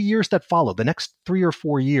 but in the years that followed, the next 3 or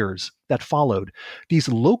 4 years that followed, these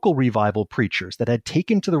local revival preachers that had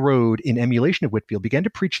taken to the road in emulation of Whitefield began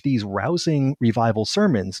to preach these rousing revival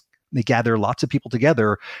sermons. They gather lots of people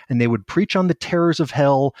together and they would preach on the terrors of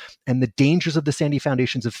hell and the dangers of the sandy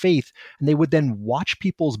foundations of faith. And they would then watch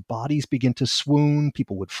people's bodies begin to swoon.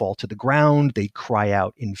 People would fall to the ground. They'd cry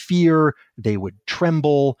out in fear. They would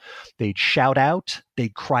tremble. They'd shout out.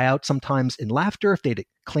 They'd cry out sometimes in laughter if they'd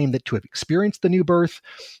claimed that to have experienced the new birth.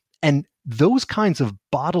 And those kinds of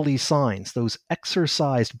bodily signs, those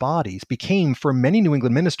exorcised bodies, became for many New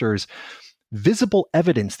England ministers visible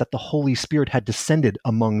evidence that the Holy Spirit had descended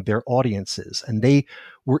among their audiences. And they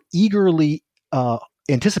were eagerly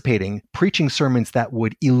anticipating preaching sermons that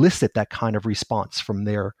would elicit that kind of response from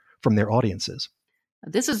their audiences.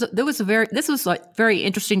 This was a very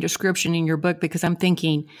interesting description in your book, because I'm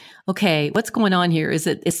thinking, okay, what's going on here?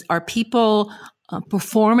 Are people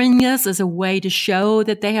performing this as a way to show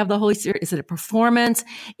that they have the Holy Spirit? Is it a performance?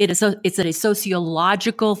 Is it a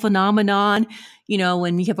sociological phenomenon? You know,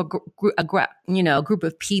 when you have a group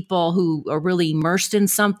of people who are really immersed in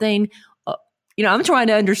something. I'm trying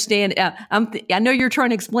to understand. I know you're trying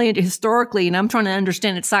to explain it historically, and I'm trying to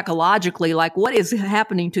understand it psychologically. Like, what is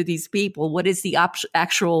happening to these people? What is the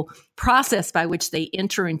actual process by which they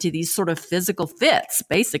enter into these sort of physical fits?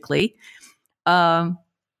 Basically,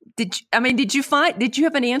 did you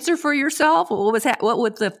have an answer for yourself? What was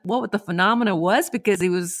what the phenomena was? Because it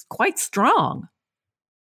was quite strong.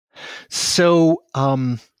 So,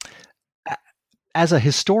 as a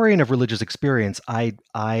historian of religious experience,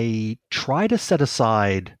 I try to set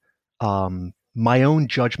aside my own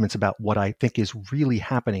judgments about what I think is really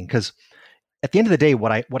happening, because at the end of the day,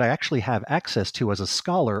 what I actually have access to as a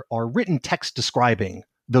scholar are written texts describing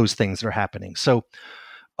those things that are happening. So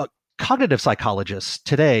cognitive psychologists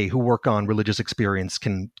today who work on religious experience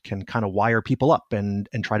can kind of wire people up and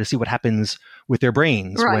try to see what happens with their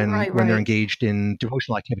brains when they're engaged in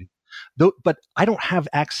devotional activity. But I don't have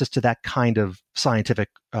access to that kind of scientific,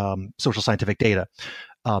 social scientific data.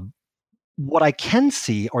 What I can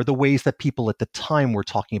see are the ways that people at the time were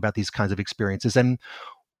talking about these kinds of experiences. And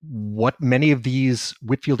what many of these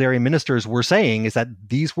Whitefield area ministers were saying is that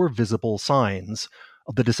these were visible signs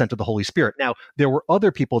of the descent of the Holy Spirit. Now, there were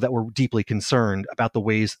other people that were deeply concerned about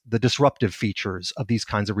the disruptive features of these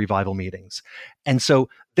kinds of revival meetings. And so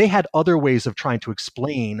they had other ways of trying to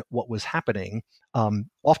explain what was happening.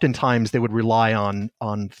 Oftentimes they would rely on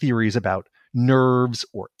theories about nerves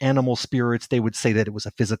or animal spirits. They would say that it was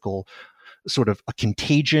a physical sort of a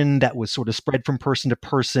contagion that was sort of spread from person to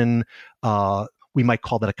person. We might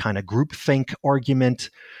call that a kind of groupthink argument.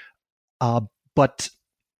 But,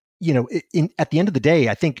 at the end of the day,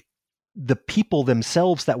 I think the people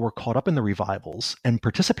themselves that were caught up in the revivals and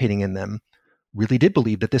participating in them really did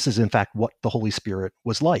believe that this is, in fact, what the Holy Spirit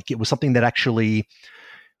was like. It was something that actually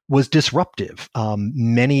was disruptive.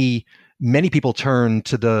 Many people turn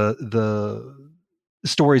to the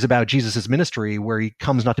stories about Jesus's ministry, where he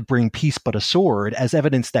comes not to bring peace but a sword, as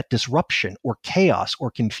evidence that disruption or chaos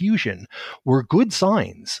or confusion were good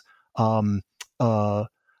signs of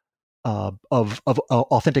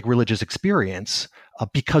authentic religious experience,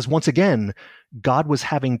 because once again, God was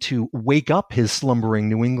having to wake up his slumbering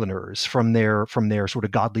New Englanders from their sort of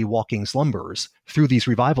godly walking slumbers through these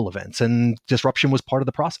revival events, and disruption was part of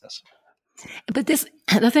the process. But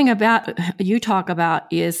the thing about you talk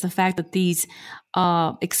about is the fact that these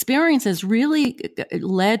experiences really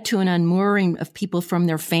led to an unmooring of people from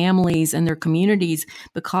their families and their communities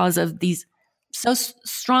because of these so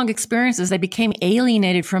strong experiences. They became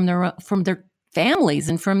alienated from their families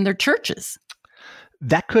and from their churches.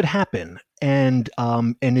 That could happen, and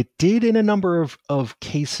it did in a number of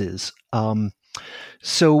cases.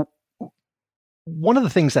 So one of the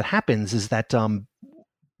things that happens is that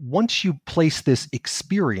once you place this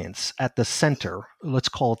experience at the center, let's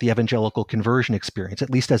call it the evangelical conversion experience, at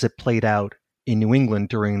least as it played out in New England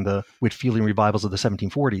during the Whitfieldian revivals of the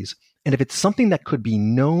 1740s, and if it's something that could be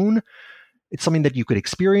known, it's something that you could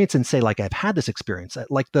experience and say, like, I've had this experience.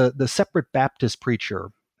 Like the separate Baptist preacher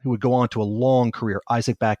who would go on to a long career,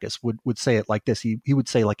 Isaac Backus, would say it like this. He would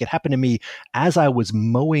say, like, it happened to me as I was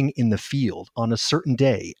mowing in the field on a certain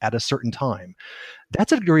day at a certain time.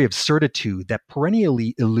 That's a degree of certitude that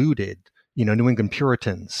perennially eluded, New England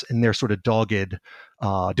Puritans and their sort of dogged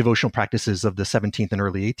devotional practices of the 17th and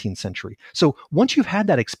early 18th century. So once you've had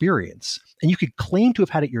that experience and you could claim to have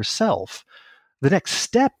had it yourself, the next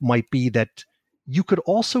step might be that you could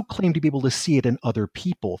also claim to be able to see it in other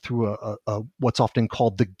people through a what's often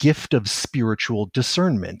called the gift of spiritual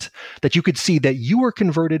discernment, that you could see that you were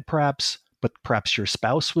converted perhaps, but perhaps your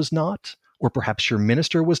spouse was not, or perhaps your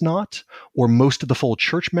minister was not, or most of the full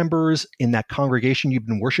church members in that congregation you've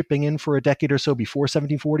been worshiping in for a decade or so before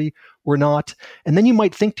 1740 were not. And then you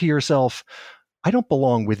might think to yourself, I don't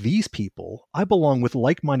belong with these people. I belong with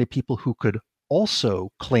like-minded people who could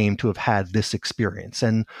also claim to have had this experience.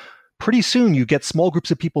 And pretty soon you get small groups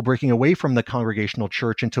of people breaking away from the congregational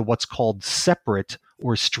church into what's called separate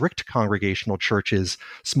or strict congregational churches,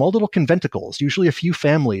 small little conventicles, usually a few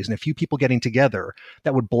families and a few people getting together,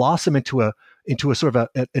 that would blossom into a sort of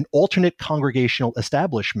an alternate congregational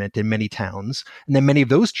establishment in many towns. And then many of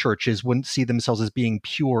those churches wouldn't see themselves as being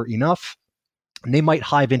pure enough. And they might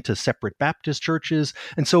hive into separate Baptist churches.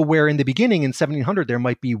 And so where in the beginning in 1700, there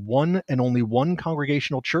might be one and only one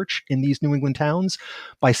congregational church in these New England towns,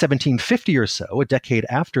 by 1750 or so, a decade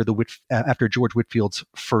after after George Whitfield's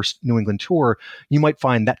first New England tour, you might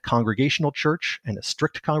find that congregational church and a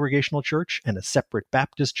strict congregational church and a separate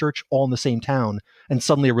Baptist church all in the same town. And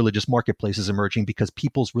suddenly a religious marketplace is emerging because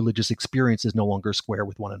people's religious experience is no longer square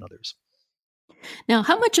with one another's. Now,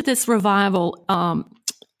 how much of this revival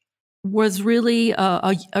was really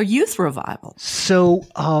a youth revival? So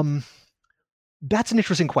that's an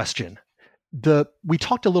interesting question. We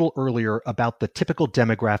talked a little earlier about the typical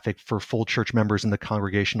demographic for full church members in the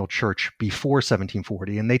congregational church before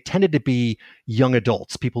 1740, and they tended to be young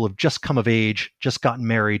adults, people who have just come of age, just gotten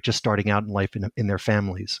married, just starting out in life in their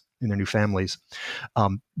families, in their new families.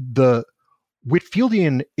 The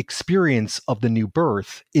Whitfieldian experience of the new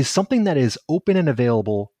birth is something that is open and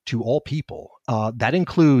available to all people. That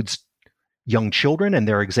includes young children, and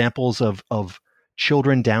there are examples of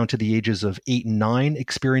children down to the ages of 8 and 9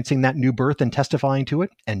 experiencing that new birth and testifying to it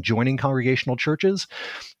and joining congregational churches,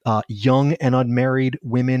 young and unmarried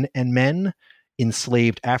women and men,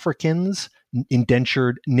 enslaved Africans,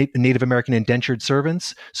 Native American indentured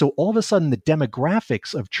servants. So all of a sudden, the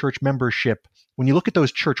demographics of church membership, when you look at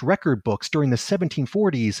those church record books during the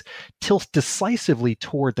 1740s, tilts decisively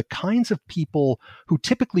toward the kinds of people who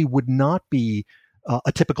typically would not be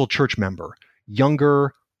a typical church member: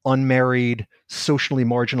 younger, unmarried, socially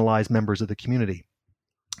marginalized members of the community.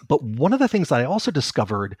 But one of the things that I also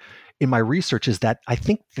discovered in my research is that I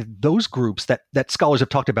think that those groups that scholars have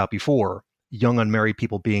talked about before, young unmarried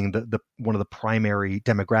people being the one of the primary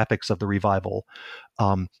demographics of the revival,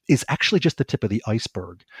 is actually just the tip of the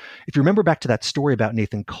iceberg. If you remember back to that story about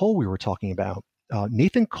Nathan Cole we were talking about,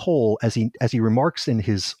 Nathan Cole, as he remarks in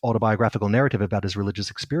his autobiographical narrative about his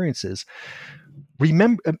religious experiences,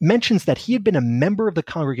 mentions that he had been a member of the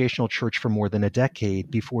Congregational Church for more than a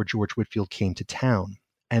decade before George Whitefield came to town.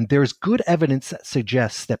 And there's good evidence that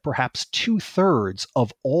suggests that perhaps 2/3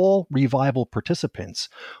 of all revival participants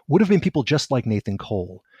would have been people just like Nathan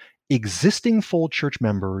Cole, existing Fold Church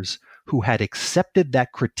members who had accepted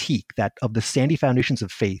that critique that of the sandy foundations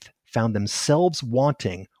of faith, found themselves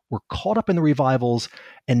wanting, were caught up in the revivals,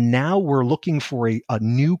 and now were looking for a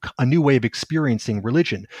new way of experiencing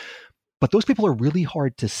religion. But those people are really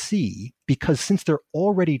hard to see because since they're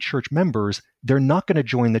already church members, they're not going to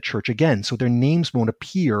join the church again. So their names won't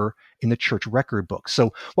appear in the church record book.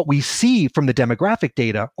 So what we see from the demographic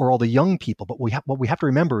data are all the young people. But what we have to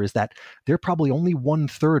remember is that they're probably only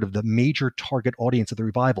 1/3 of the major target audience of the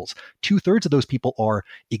revivals. 2/3 of those people are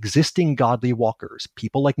existing godly walkers,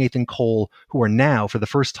 people like Nathan Cole, who are now for the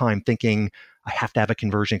first time thinking, I have to have a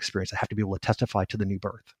conversion experience. I have to be able to testify to the new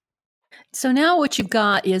birth. So now what you've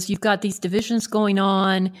got is you've got these divisions going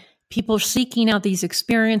on, people seeking out these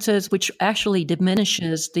experiences, which actually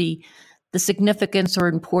diminishes the significance or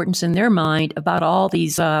importance in their mind about all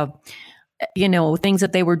these, things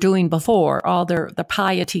that they were doing before, all the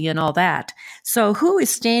piety and all that. So who is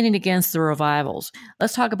standing against the revivals?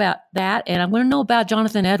 Let's talk about that. And I want to know about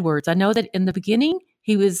Jonathan Edwards. I know that in the beginning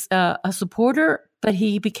he was a supporter, but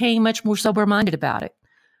he became much more sober-minded about it.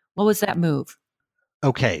 What was that move?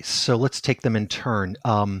 Okay, so let's take them in turn.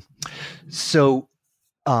 As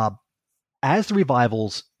the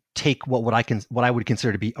revivals take what I would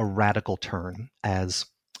consider to be a radical turn, as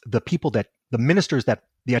the ministers,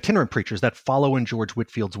 the itinerant preachers that follow in George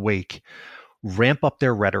Whitefield's wake, ramp up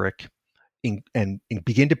their rhetoric and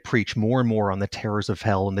begin to preach more and more on the terrors of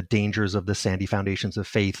hell and the dangers of the sandy foundations of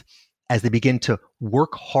faith, as they begin to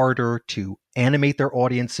work harder to animate their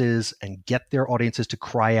audiences and get their audiences to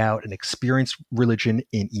cry out and experience religion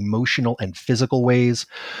in emotional and physical ways.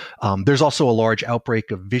 There's also a large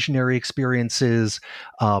outbreak of visionary experiences.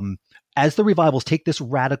 As the revivals take this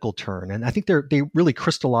radical turn, and I think they really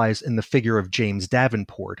crystallize in the figure of James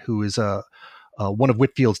Davenport, who is one of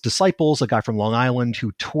Whitefield's disciples, a guy from Long Island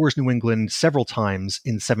who tours New England several times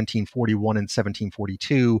in 1741 and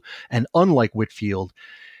 1742. And unlike Whitefield,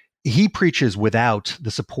 he preaches without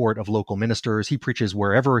the support of local ministers. He preaches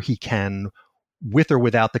wherever he can, with or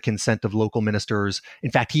without the consent of local ministers.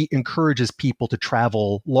 In fact, he encourages people to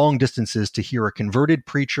travel long distances to hear a converted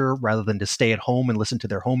preacher rather than to stay at home and listen to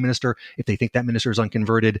their home minister if they think that minister is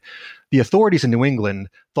unconverted. The authorities in New England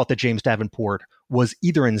thought that James Davenport was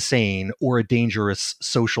either insane or a dangerous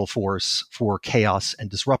social force for chaos and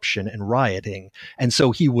disruption and rioting. And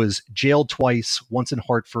so he was jailed twice, once in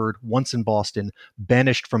Hartford, once in Boston,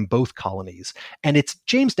 banished from both colonies. And it's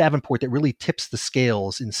James Davenport that really tips the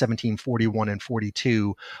scales in 1741 and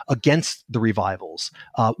 42 against the revivals,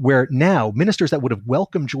 where now ministers that would have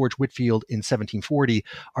welcomed George Whitefield in 1740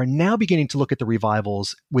 are now beginning to look at the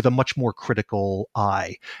revivals with a much more critical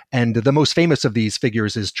eye. And the most famous of these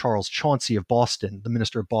figures is Charles Chauncey of Boston, the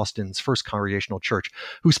minister of Boston's First Congregational Church,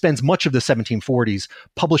 who spends much of the 1740s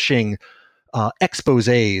publishing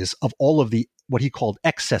exposés of all of the what he called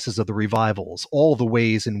excesses of the revivals, all the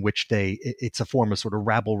ways in which it's a form of sort of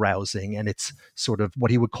rabble rousing, and it's sort of what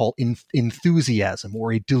he would call enthusiasm,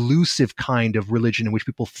 or a delusive kind of religion in which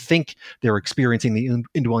people think they're experiencing the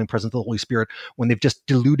indwelling presence of the Holy Spirit when they've just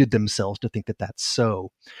deluded themselves to think that that's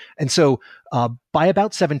so. And so by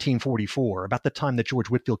about 1744, about the time that George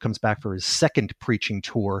Whitefield comes back for his second preaching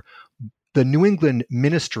tour, the New England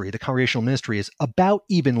ministry, the congregational ministry, is about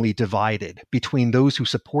evenly divided between those who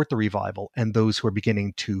support the revival and those who are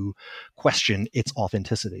beginning to question its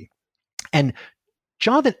authenticity. And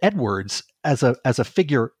Jonathan Edwards, as a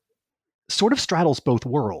figure, sort of straddles both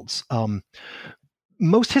worlds.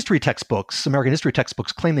 Most history textbooks, American history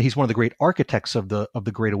textbooks, claim that he's one of the great architects of the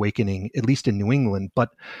Great Awakening, at least in New England.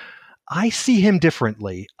 But I see him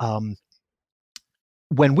differently.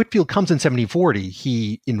 When Whitefield comes in 1740,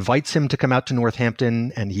 he invites him to come out to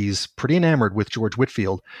Northampton, and he's pretty enamored with George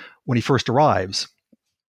Whitefield when he first arrives.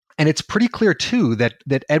 And it's pretty clear, too,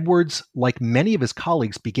 that Edwards, like many of his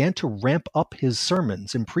colleagues, began to ramp up his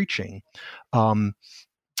sermons and preaching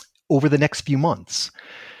over the next few months.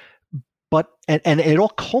 But and it all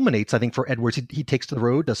culminates, I think, for Edwards. He takes to the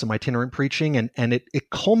road, does some itinerant preaching, and it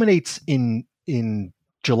culminates in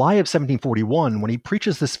July of 1741, when he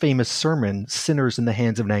preaches this famous sermon, Sinners in the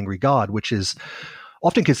Hands of an Angry God, which is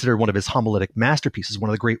often considered one of his homiletic masterpieces, one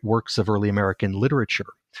of the great works of early American literature.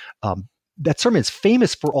 That sermon is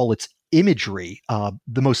famous for all its imagery,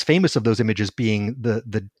 the most famous of those images being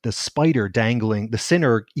the spider dangling, the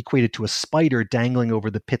sinner equated to a spider dangling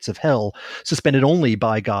over the pits of hell, suspended only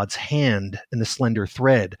by God's hand and the slender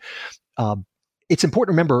thread. it's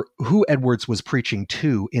important to remember who Edwards was preaching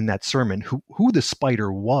to in that sermon, who the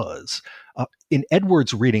spider was. In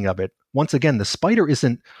Edwards' reading of it, once again, the spider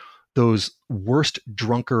isn't those worst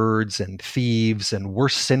drunkards and thieves and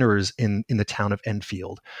worst sinners in the town of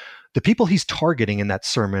Enfield. The people he's targeting in that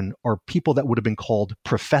sermon are people that would have been called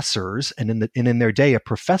professors, and in their day, a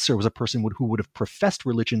professor was a person who would have professed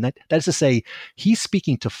religion. That is to say, he's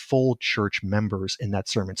speaking to full church members in that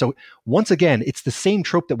sermon. So once again, it's the same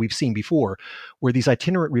trope that we've seen before, where these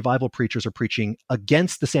itinerant revival preachers are preaching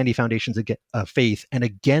against the Sandy foundations of faith and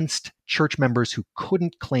against church members who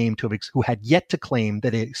couldn't claim who had yet to claim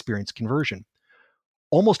that they experienced conversion.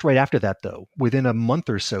 Almost right after that, though, within a month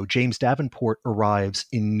or so, James Davenport arrives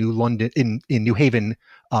in New Haven,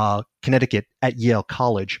 Connecticut, at Yale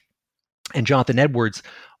College, and Jonathan Edwards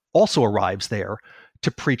also arrives there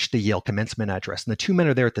to preach the Yale commencement address. And the two men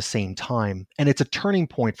are there at the same time, and it's a turning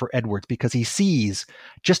point for Edwards because he sees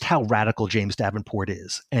just how radical James Davenport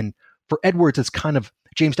is. And for Edwards, it's kind of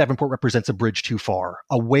James Davenport represents a bridge too far,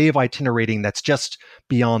 a way of itinerating that's just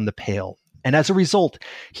beyond the pale. And as a result,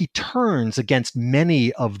 he turns against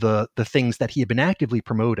many of the things that he had been actively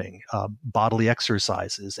promoting, bodily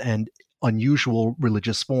exercises and unusual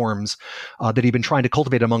religious forms that he'd been trying to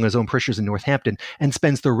cultivate among his own parishioners in Northampton, and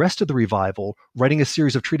spends the rest of the revival writing a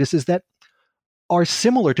series of treatises that are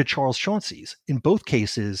similar to Charles Chauncey's, in both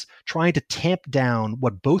cases trying to tamp down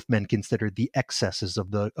what both men considered the excesses of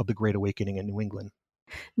the Great Awakening in New England.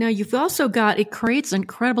 Now, you've also got, it creates an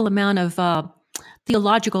incredible amount of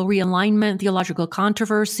theological realignment, theological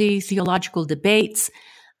controversy, theological debates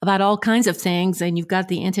about all kinds of things. And you've got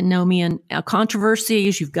the antinomian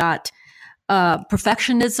controversies. You've got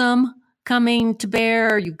perfectionism coming to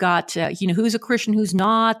bear. You've got, who's a Christian, who's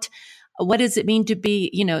not. What does it mean to be,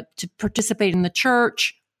 to participate in the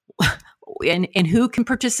church, and who can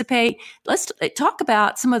participate? Let's talk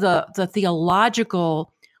about some of the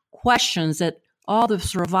theological questions that all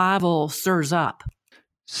this revival stirs up.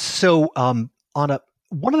 So,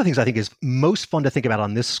 one of the things I think is most fun to think about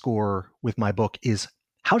on this score with my book is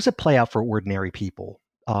how does it play out for ordinary people?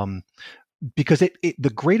 Because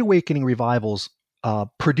the Great Awakening revivals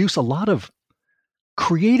produce a lot of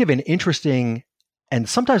creative and interesting and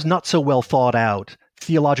sometimes not so well thought out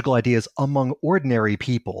theological ideas among ordinary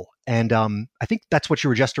people. And I think that's what you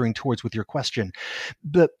were gesturing towards with your question.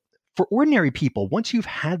 But for ordinary people, once you've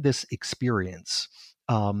had this experience,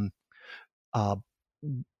 and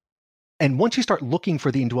once you start looking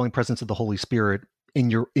for the indwelling presence of the Holy Spirit in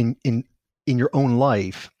your own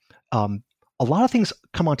life, a lot of things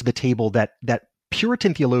come onto the table that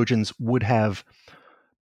Puritan theologians would have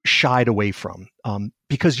shied away from,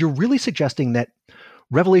 because you're really suggesting that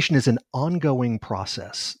revelation is an ongoing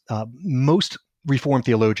process. Most Reformed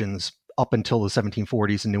theologians up until the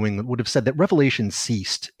 1740s in New England would have said that revelation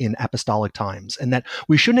ceased in apostolic times, and that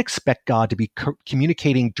we shouldn't expect God to be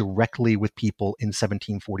communicating directly with people in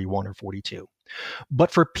 1741 or 42.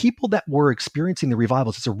 But for people that were experiencing the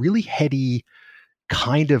revivals, it's a really heady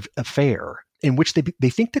kind of affair in which they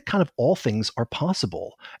think that kind of all things are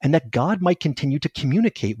possible, and that God might continue to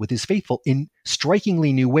communicate with his faithful in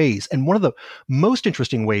strikingly new ways. And one of the most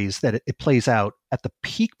interesting ways that it plays out at the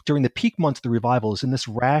peak, during the peak months of the revival, is in this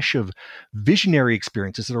rash of visionary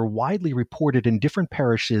experiences that are widely reported in different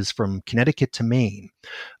parishes from Connecticut to Maine.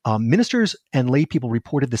 Ministers and lay people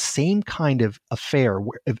reported the same kind of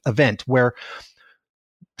event where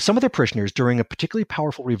some of their parishioners during a particularly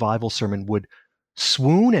powerful revival sermon would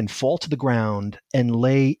swoon and fall to the ground and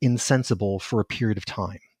lay insensible for a period of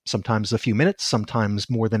time, sometimes a few minutes, sometimes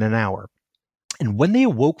more than an hour. And when they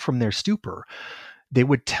awoke from their stupor, they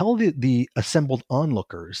would tell the assembled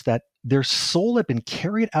onlookers that their soul had been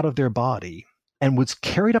carried out of their body and was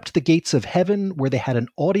carried up to the gates of heaven, where they had an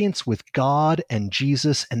audience with God and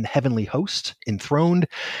Jesus and the heavenly host enthroned,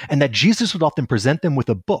 and that Jesus would often present them with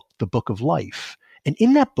a book, the Book of Life. And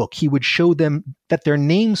in that book, he would show them that their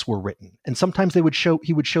names were written. And sometimes he would show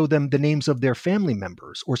them the names of their family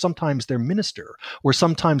members, or sometimes their minister, or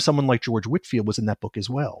sometimes someone like George Whitefield was in that book as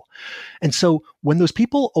well. And so when those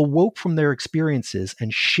people awoke from their experiences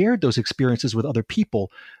and shared those experiences with other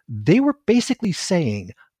people, they were basically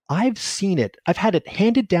saying, I've seen it. I've had it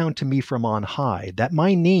handed down to me from on high that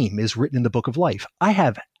my name is written in the Book of Life. I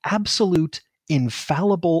have absolute,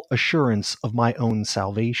 infallible assurance of my own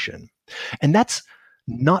salvation. And that's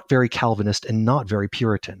not very Calvinist and not very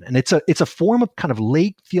Puritan. And it's a form of kind of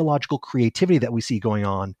late theological creativity that we see going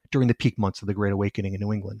on during the peak months of the Great Awakening in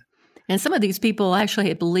New England. And some of these people actually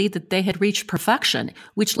had believed that they had reached perfection,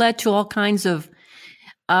 which led to all kinds of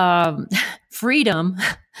freedom,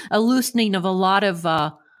 a loosening of a lot of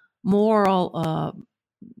moral,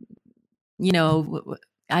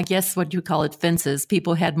 I guess what you call it, fences.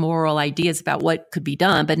 People had moral ideas about what could be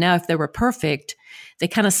done, but now if they were perfect, they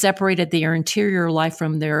kind of separated their interior life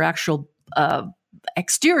from their actual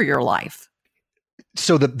exterior life.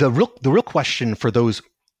 So the real question for those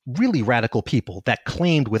really radical people that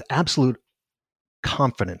claimed with absolute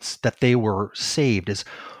confidence that they were saved is,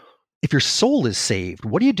 if your soul is saved,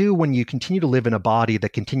 what do you do when you continue to live in a body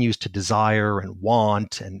that continues to desire and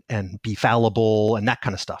want and be fallible and that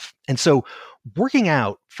kind of stuff? And so working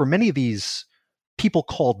out for many of these people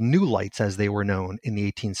called New Lights, as they were known in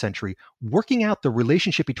the 18th century, working out the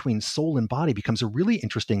relationship between soul and body becomes a really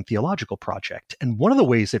interesting theological project. And one of the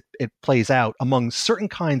ways it plays out among certain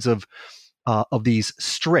kinds of these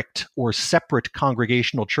strict or separate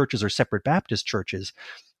congregational churches or separate Baptist churches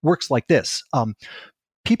works like this.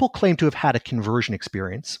 People claim to have had a conversion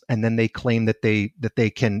experience, and then they claim that they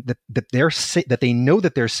know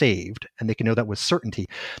that they're saved, and they can know that with certainty.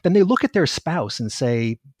 Then they look at their spouse and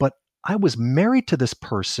say, "But I was married to this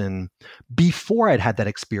person before I'd had that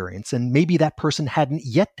experience, and maybe that person hadn't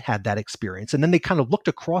yet had that experience." And then they kind of looked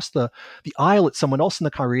across the aisle at someone else in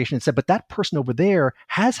the congregation and said, "But that person over there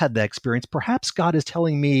has had that experience. Perhaps God is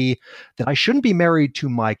telling me that I shouldn't be married to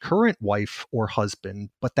my current wife or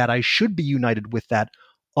husband, but that I should be united with that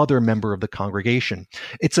other member of the congregation."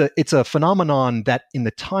 It's a phenomenon that in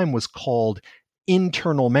the time was called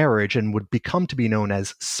internal marriage and would become to be known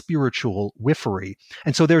as spiritual wiffery.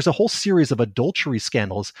 And so there's a whole series of adultery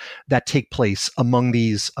scandals that take place among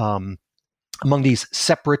these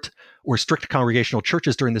separate or strict congregational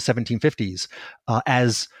churches during the 1750s,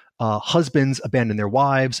 as husbands abandon their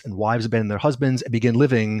wives and wives abandon their husbands and begin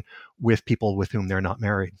living with people with whom they're not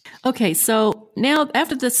married. Okay, so now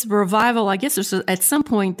after this revival, I guess at some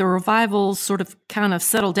point the revival sort of kind of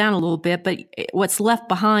settled down a little bit, but what's left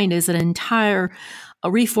behind is an entire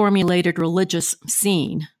reformulated religious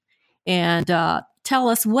scene. And tell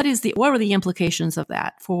us, what are the implications of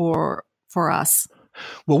that for us?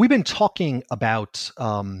 Well, we've been talking about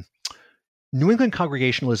New England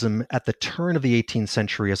Congregationalism at the turn of the 18th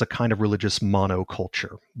century as a kind of religious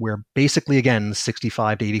monoculture, where basically, again,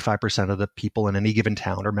 65 to 85% of the people in any given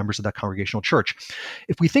town are members of that congregational church.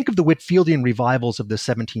 If we think of the Whitfieldian revivals of the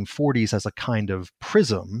 1740s as a kind of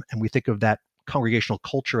prism, and we think of that congregational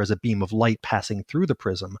culture as a beam of light passing through the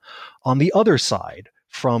prism, on the other side,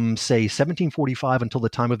 from, say, 1745 until the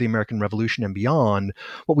time of the American Revolution and beyond,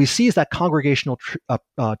 what we see is that congregational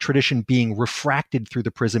tradition being refracted through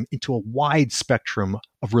the prism into a wide spectrum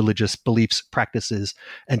of religious beliefs, practices,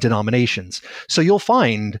 and denominations. So you'll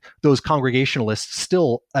find those Congregationalists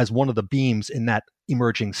still as one of the beams in that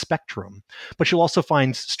emerging spectrum. But you'll also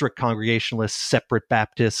find strict Congregationalists, separate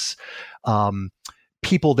Baptists,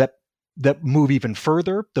 people that move even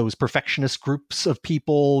further. Those perfectionist groups of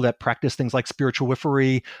people that practice things like spiritual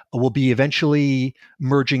wiffery will be eventually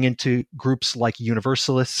merging into groups like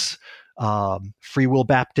Universalists, Free Will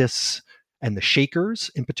Baptists, and the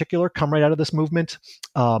Shakers in particular come right out of this movement.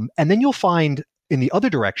 And then you'll find in the other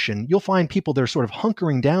direction, you'll find people that are sort of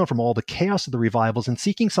hunkering down from all the chaos of the revivals and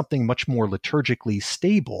seeking something much more liturgically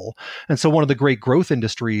stable. And so one of the great growth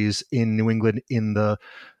industries in New England in the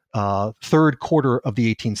third quarter of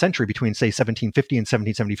the 18th century, between, say, 1750 and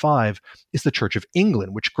 1775, is the Church of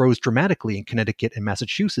England, which grows dramatically in Connecticut and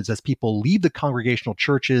Massachusetts as people leave the congregational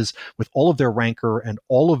churches with all of their rancor and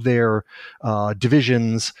all of their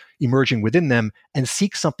divisions emerging within them and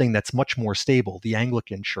seek something that's much more stable, the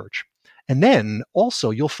Anglican Church. And then also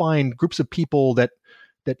you'll find groups of people that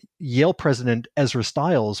Yale president Ezra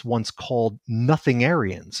Stiles once called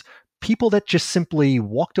nothingarians, people that just simply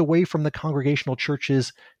walked away from the congregational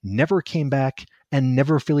churches, never came back, and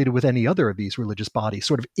never affiliated with any other of these religious bodies,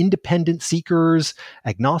 sort of independent seekers,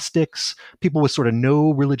 agnostics, people with sort of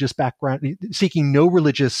no religious background, seeking no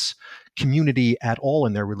religious community at all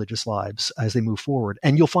in their religious lives as they move forward.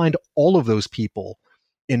 And you'll find all of those people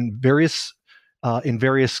in various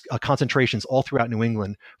concentrations all throughout New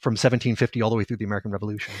England from 1750 all the way through the American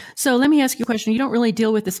Revolution. So let me ask you a question. You don't really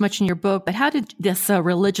deal with this much in your book, but how did this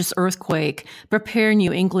religious earthquake prepare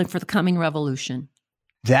New England for the coming revolution?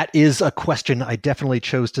 That is a question I definitely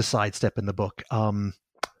chose to sidestep in the book,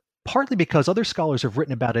 partly because other scholars have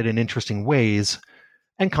written about it in interesting ways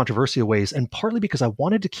and controversial ways, and partly because I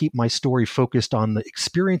wanted to keep my story focused on the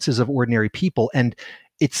experiences of ordinary people. And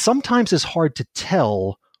it sometimes is hard to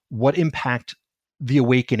tell what impact the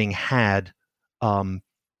awakening had on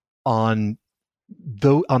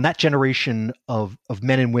that generation of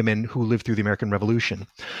men and women who lived through the American Revolution.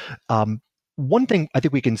 One thing I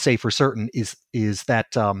think we can say for certain is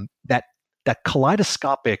that that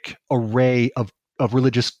kaleidoscopic array of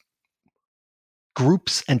religious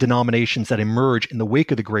groups and denominations that emerge in the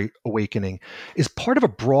wake of the Great Awakening is part of a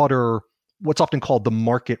broader, what's often called the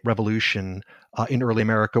market revolution in early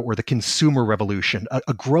America, or the consumer revolution,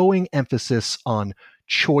 a growing emphasis on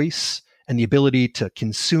choice and the ability to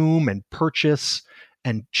consume and purchase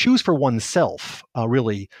and choose for oneself.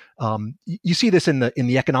 Really, you see this in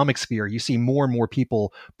the economic sphere. You see more and more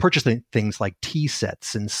people purchasing things like tea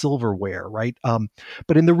sets and silverware, right?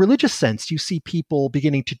 But in the religious sense, you see people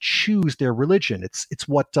beginning to choose their religion. It's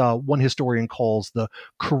what one historian calls the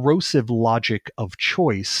corrosive logic of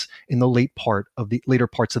choice in the later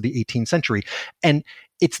parts of the 18th century, and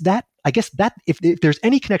it's that. I guess that if there's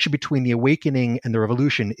any connection between the Awakening and the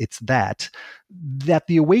Revolution, it's that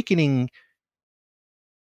the Awakening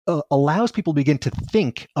allows people to begin to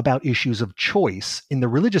think about issues of choice in the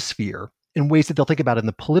religious sphere in ways that they'll think about in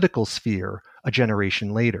the political sphere a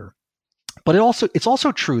generation later. But it's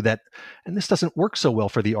also true that, and this doesn't work so well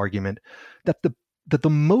for the argument, that the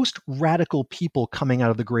most radical people coming out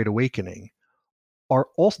of the Great Awakening are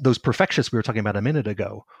also those perfectionists we were talking about a minute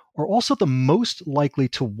ago, are also the most likely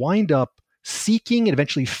to wind up seeking and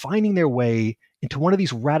eventually finding their way into one of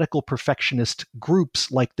these radical perfectionist groups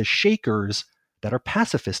like the Shakers that are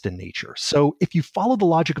pacifist in nature. So if you follow the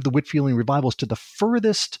logic of the Whitfieldian revivals to the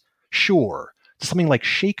furthest shore, to something like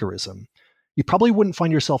Shakerism, you probably wouldn't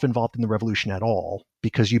find yourself involved in the revolution at all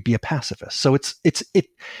because you'd be a pacifist. So it's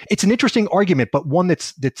an interesting argument, but one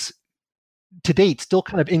that's to date still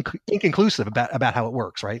kind of inconclusive about how it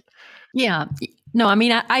works, right? Yeah. No, I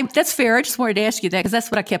mean, I that's fair. I just wanted to ask you that because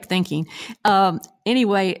that's what I kept thinking.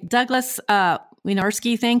 Anyway, Douglas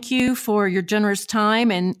Winiarski, thank you for your generous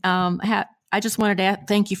time, and I just wanted to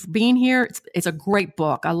thank you for being here. It's a great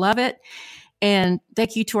book. I love it. And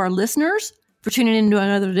thank you to our listeners for tuning in to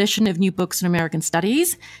another edition of New Books in American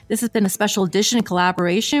Studies. This has been a special edition in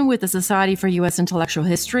collaboration with the Society for U.S. Intellectual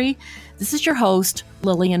History. This is your host,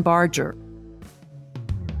 Lillian Barger.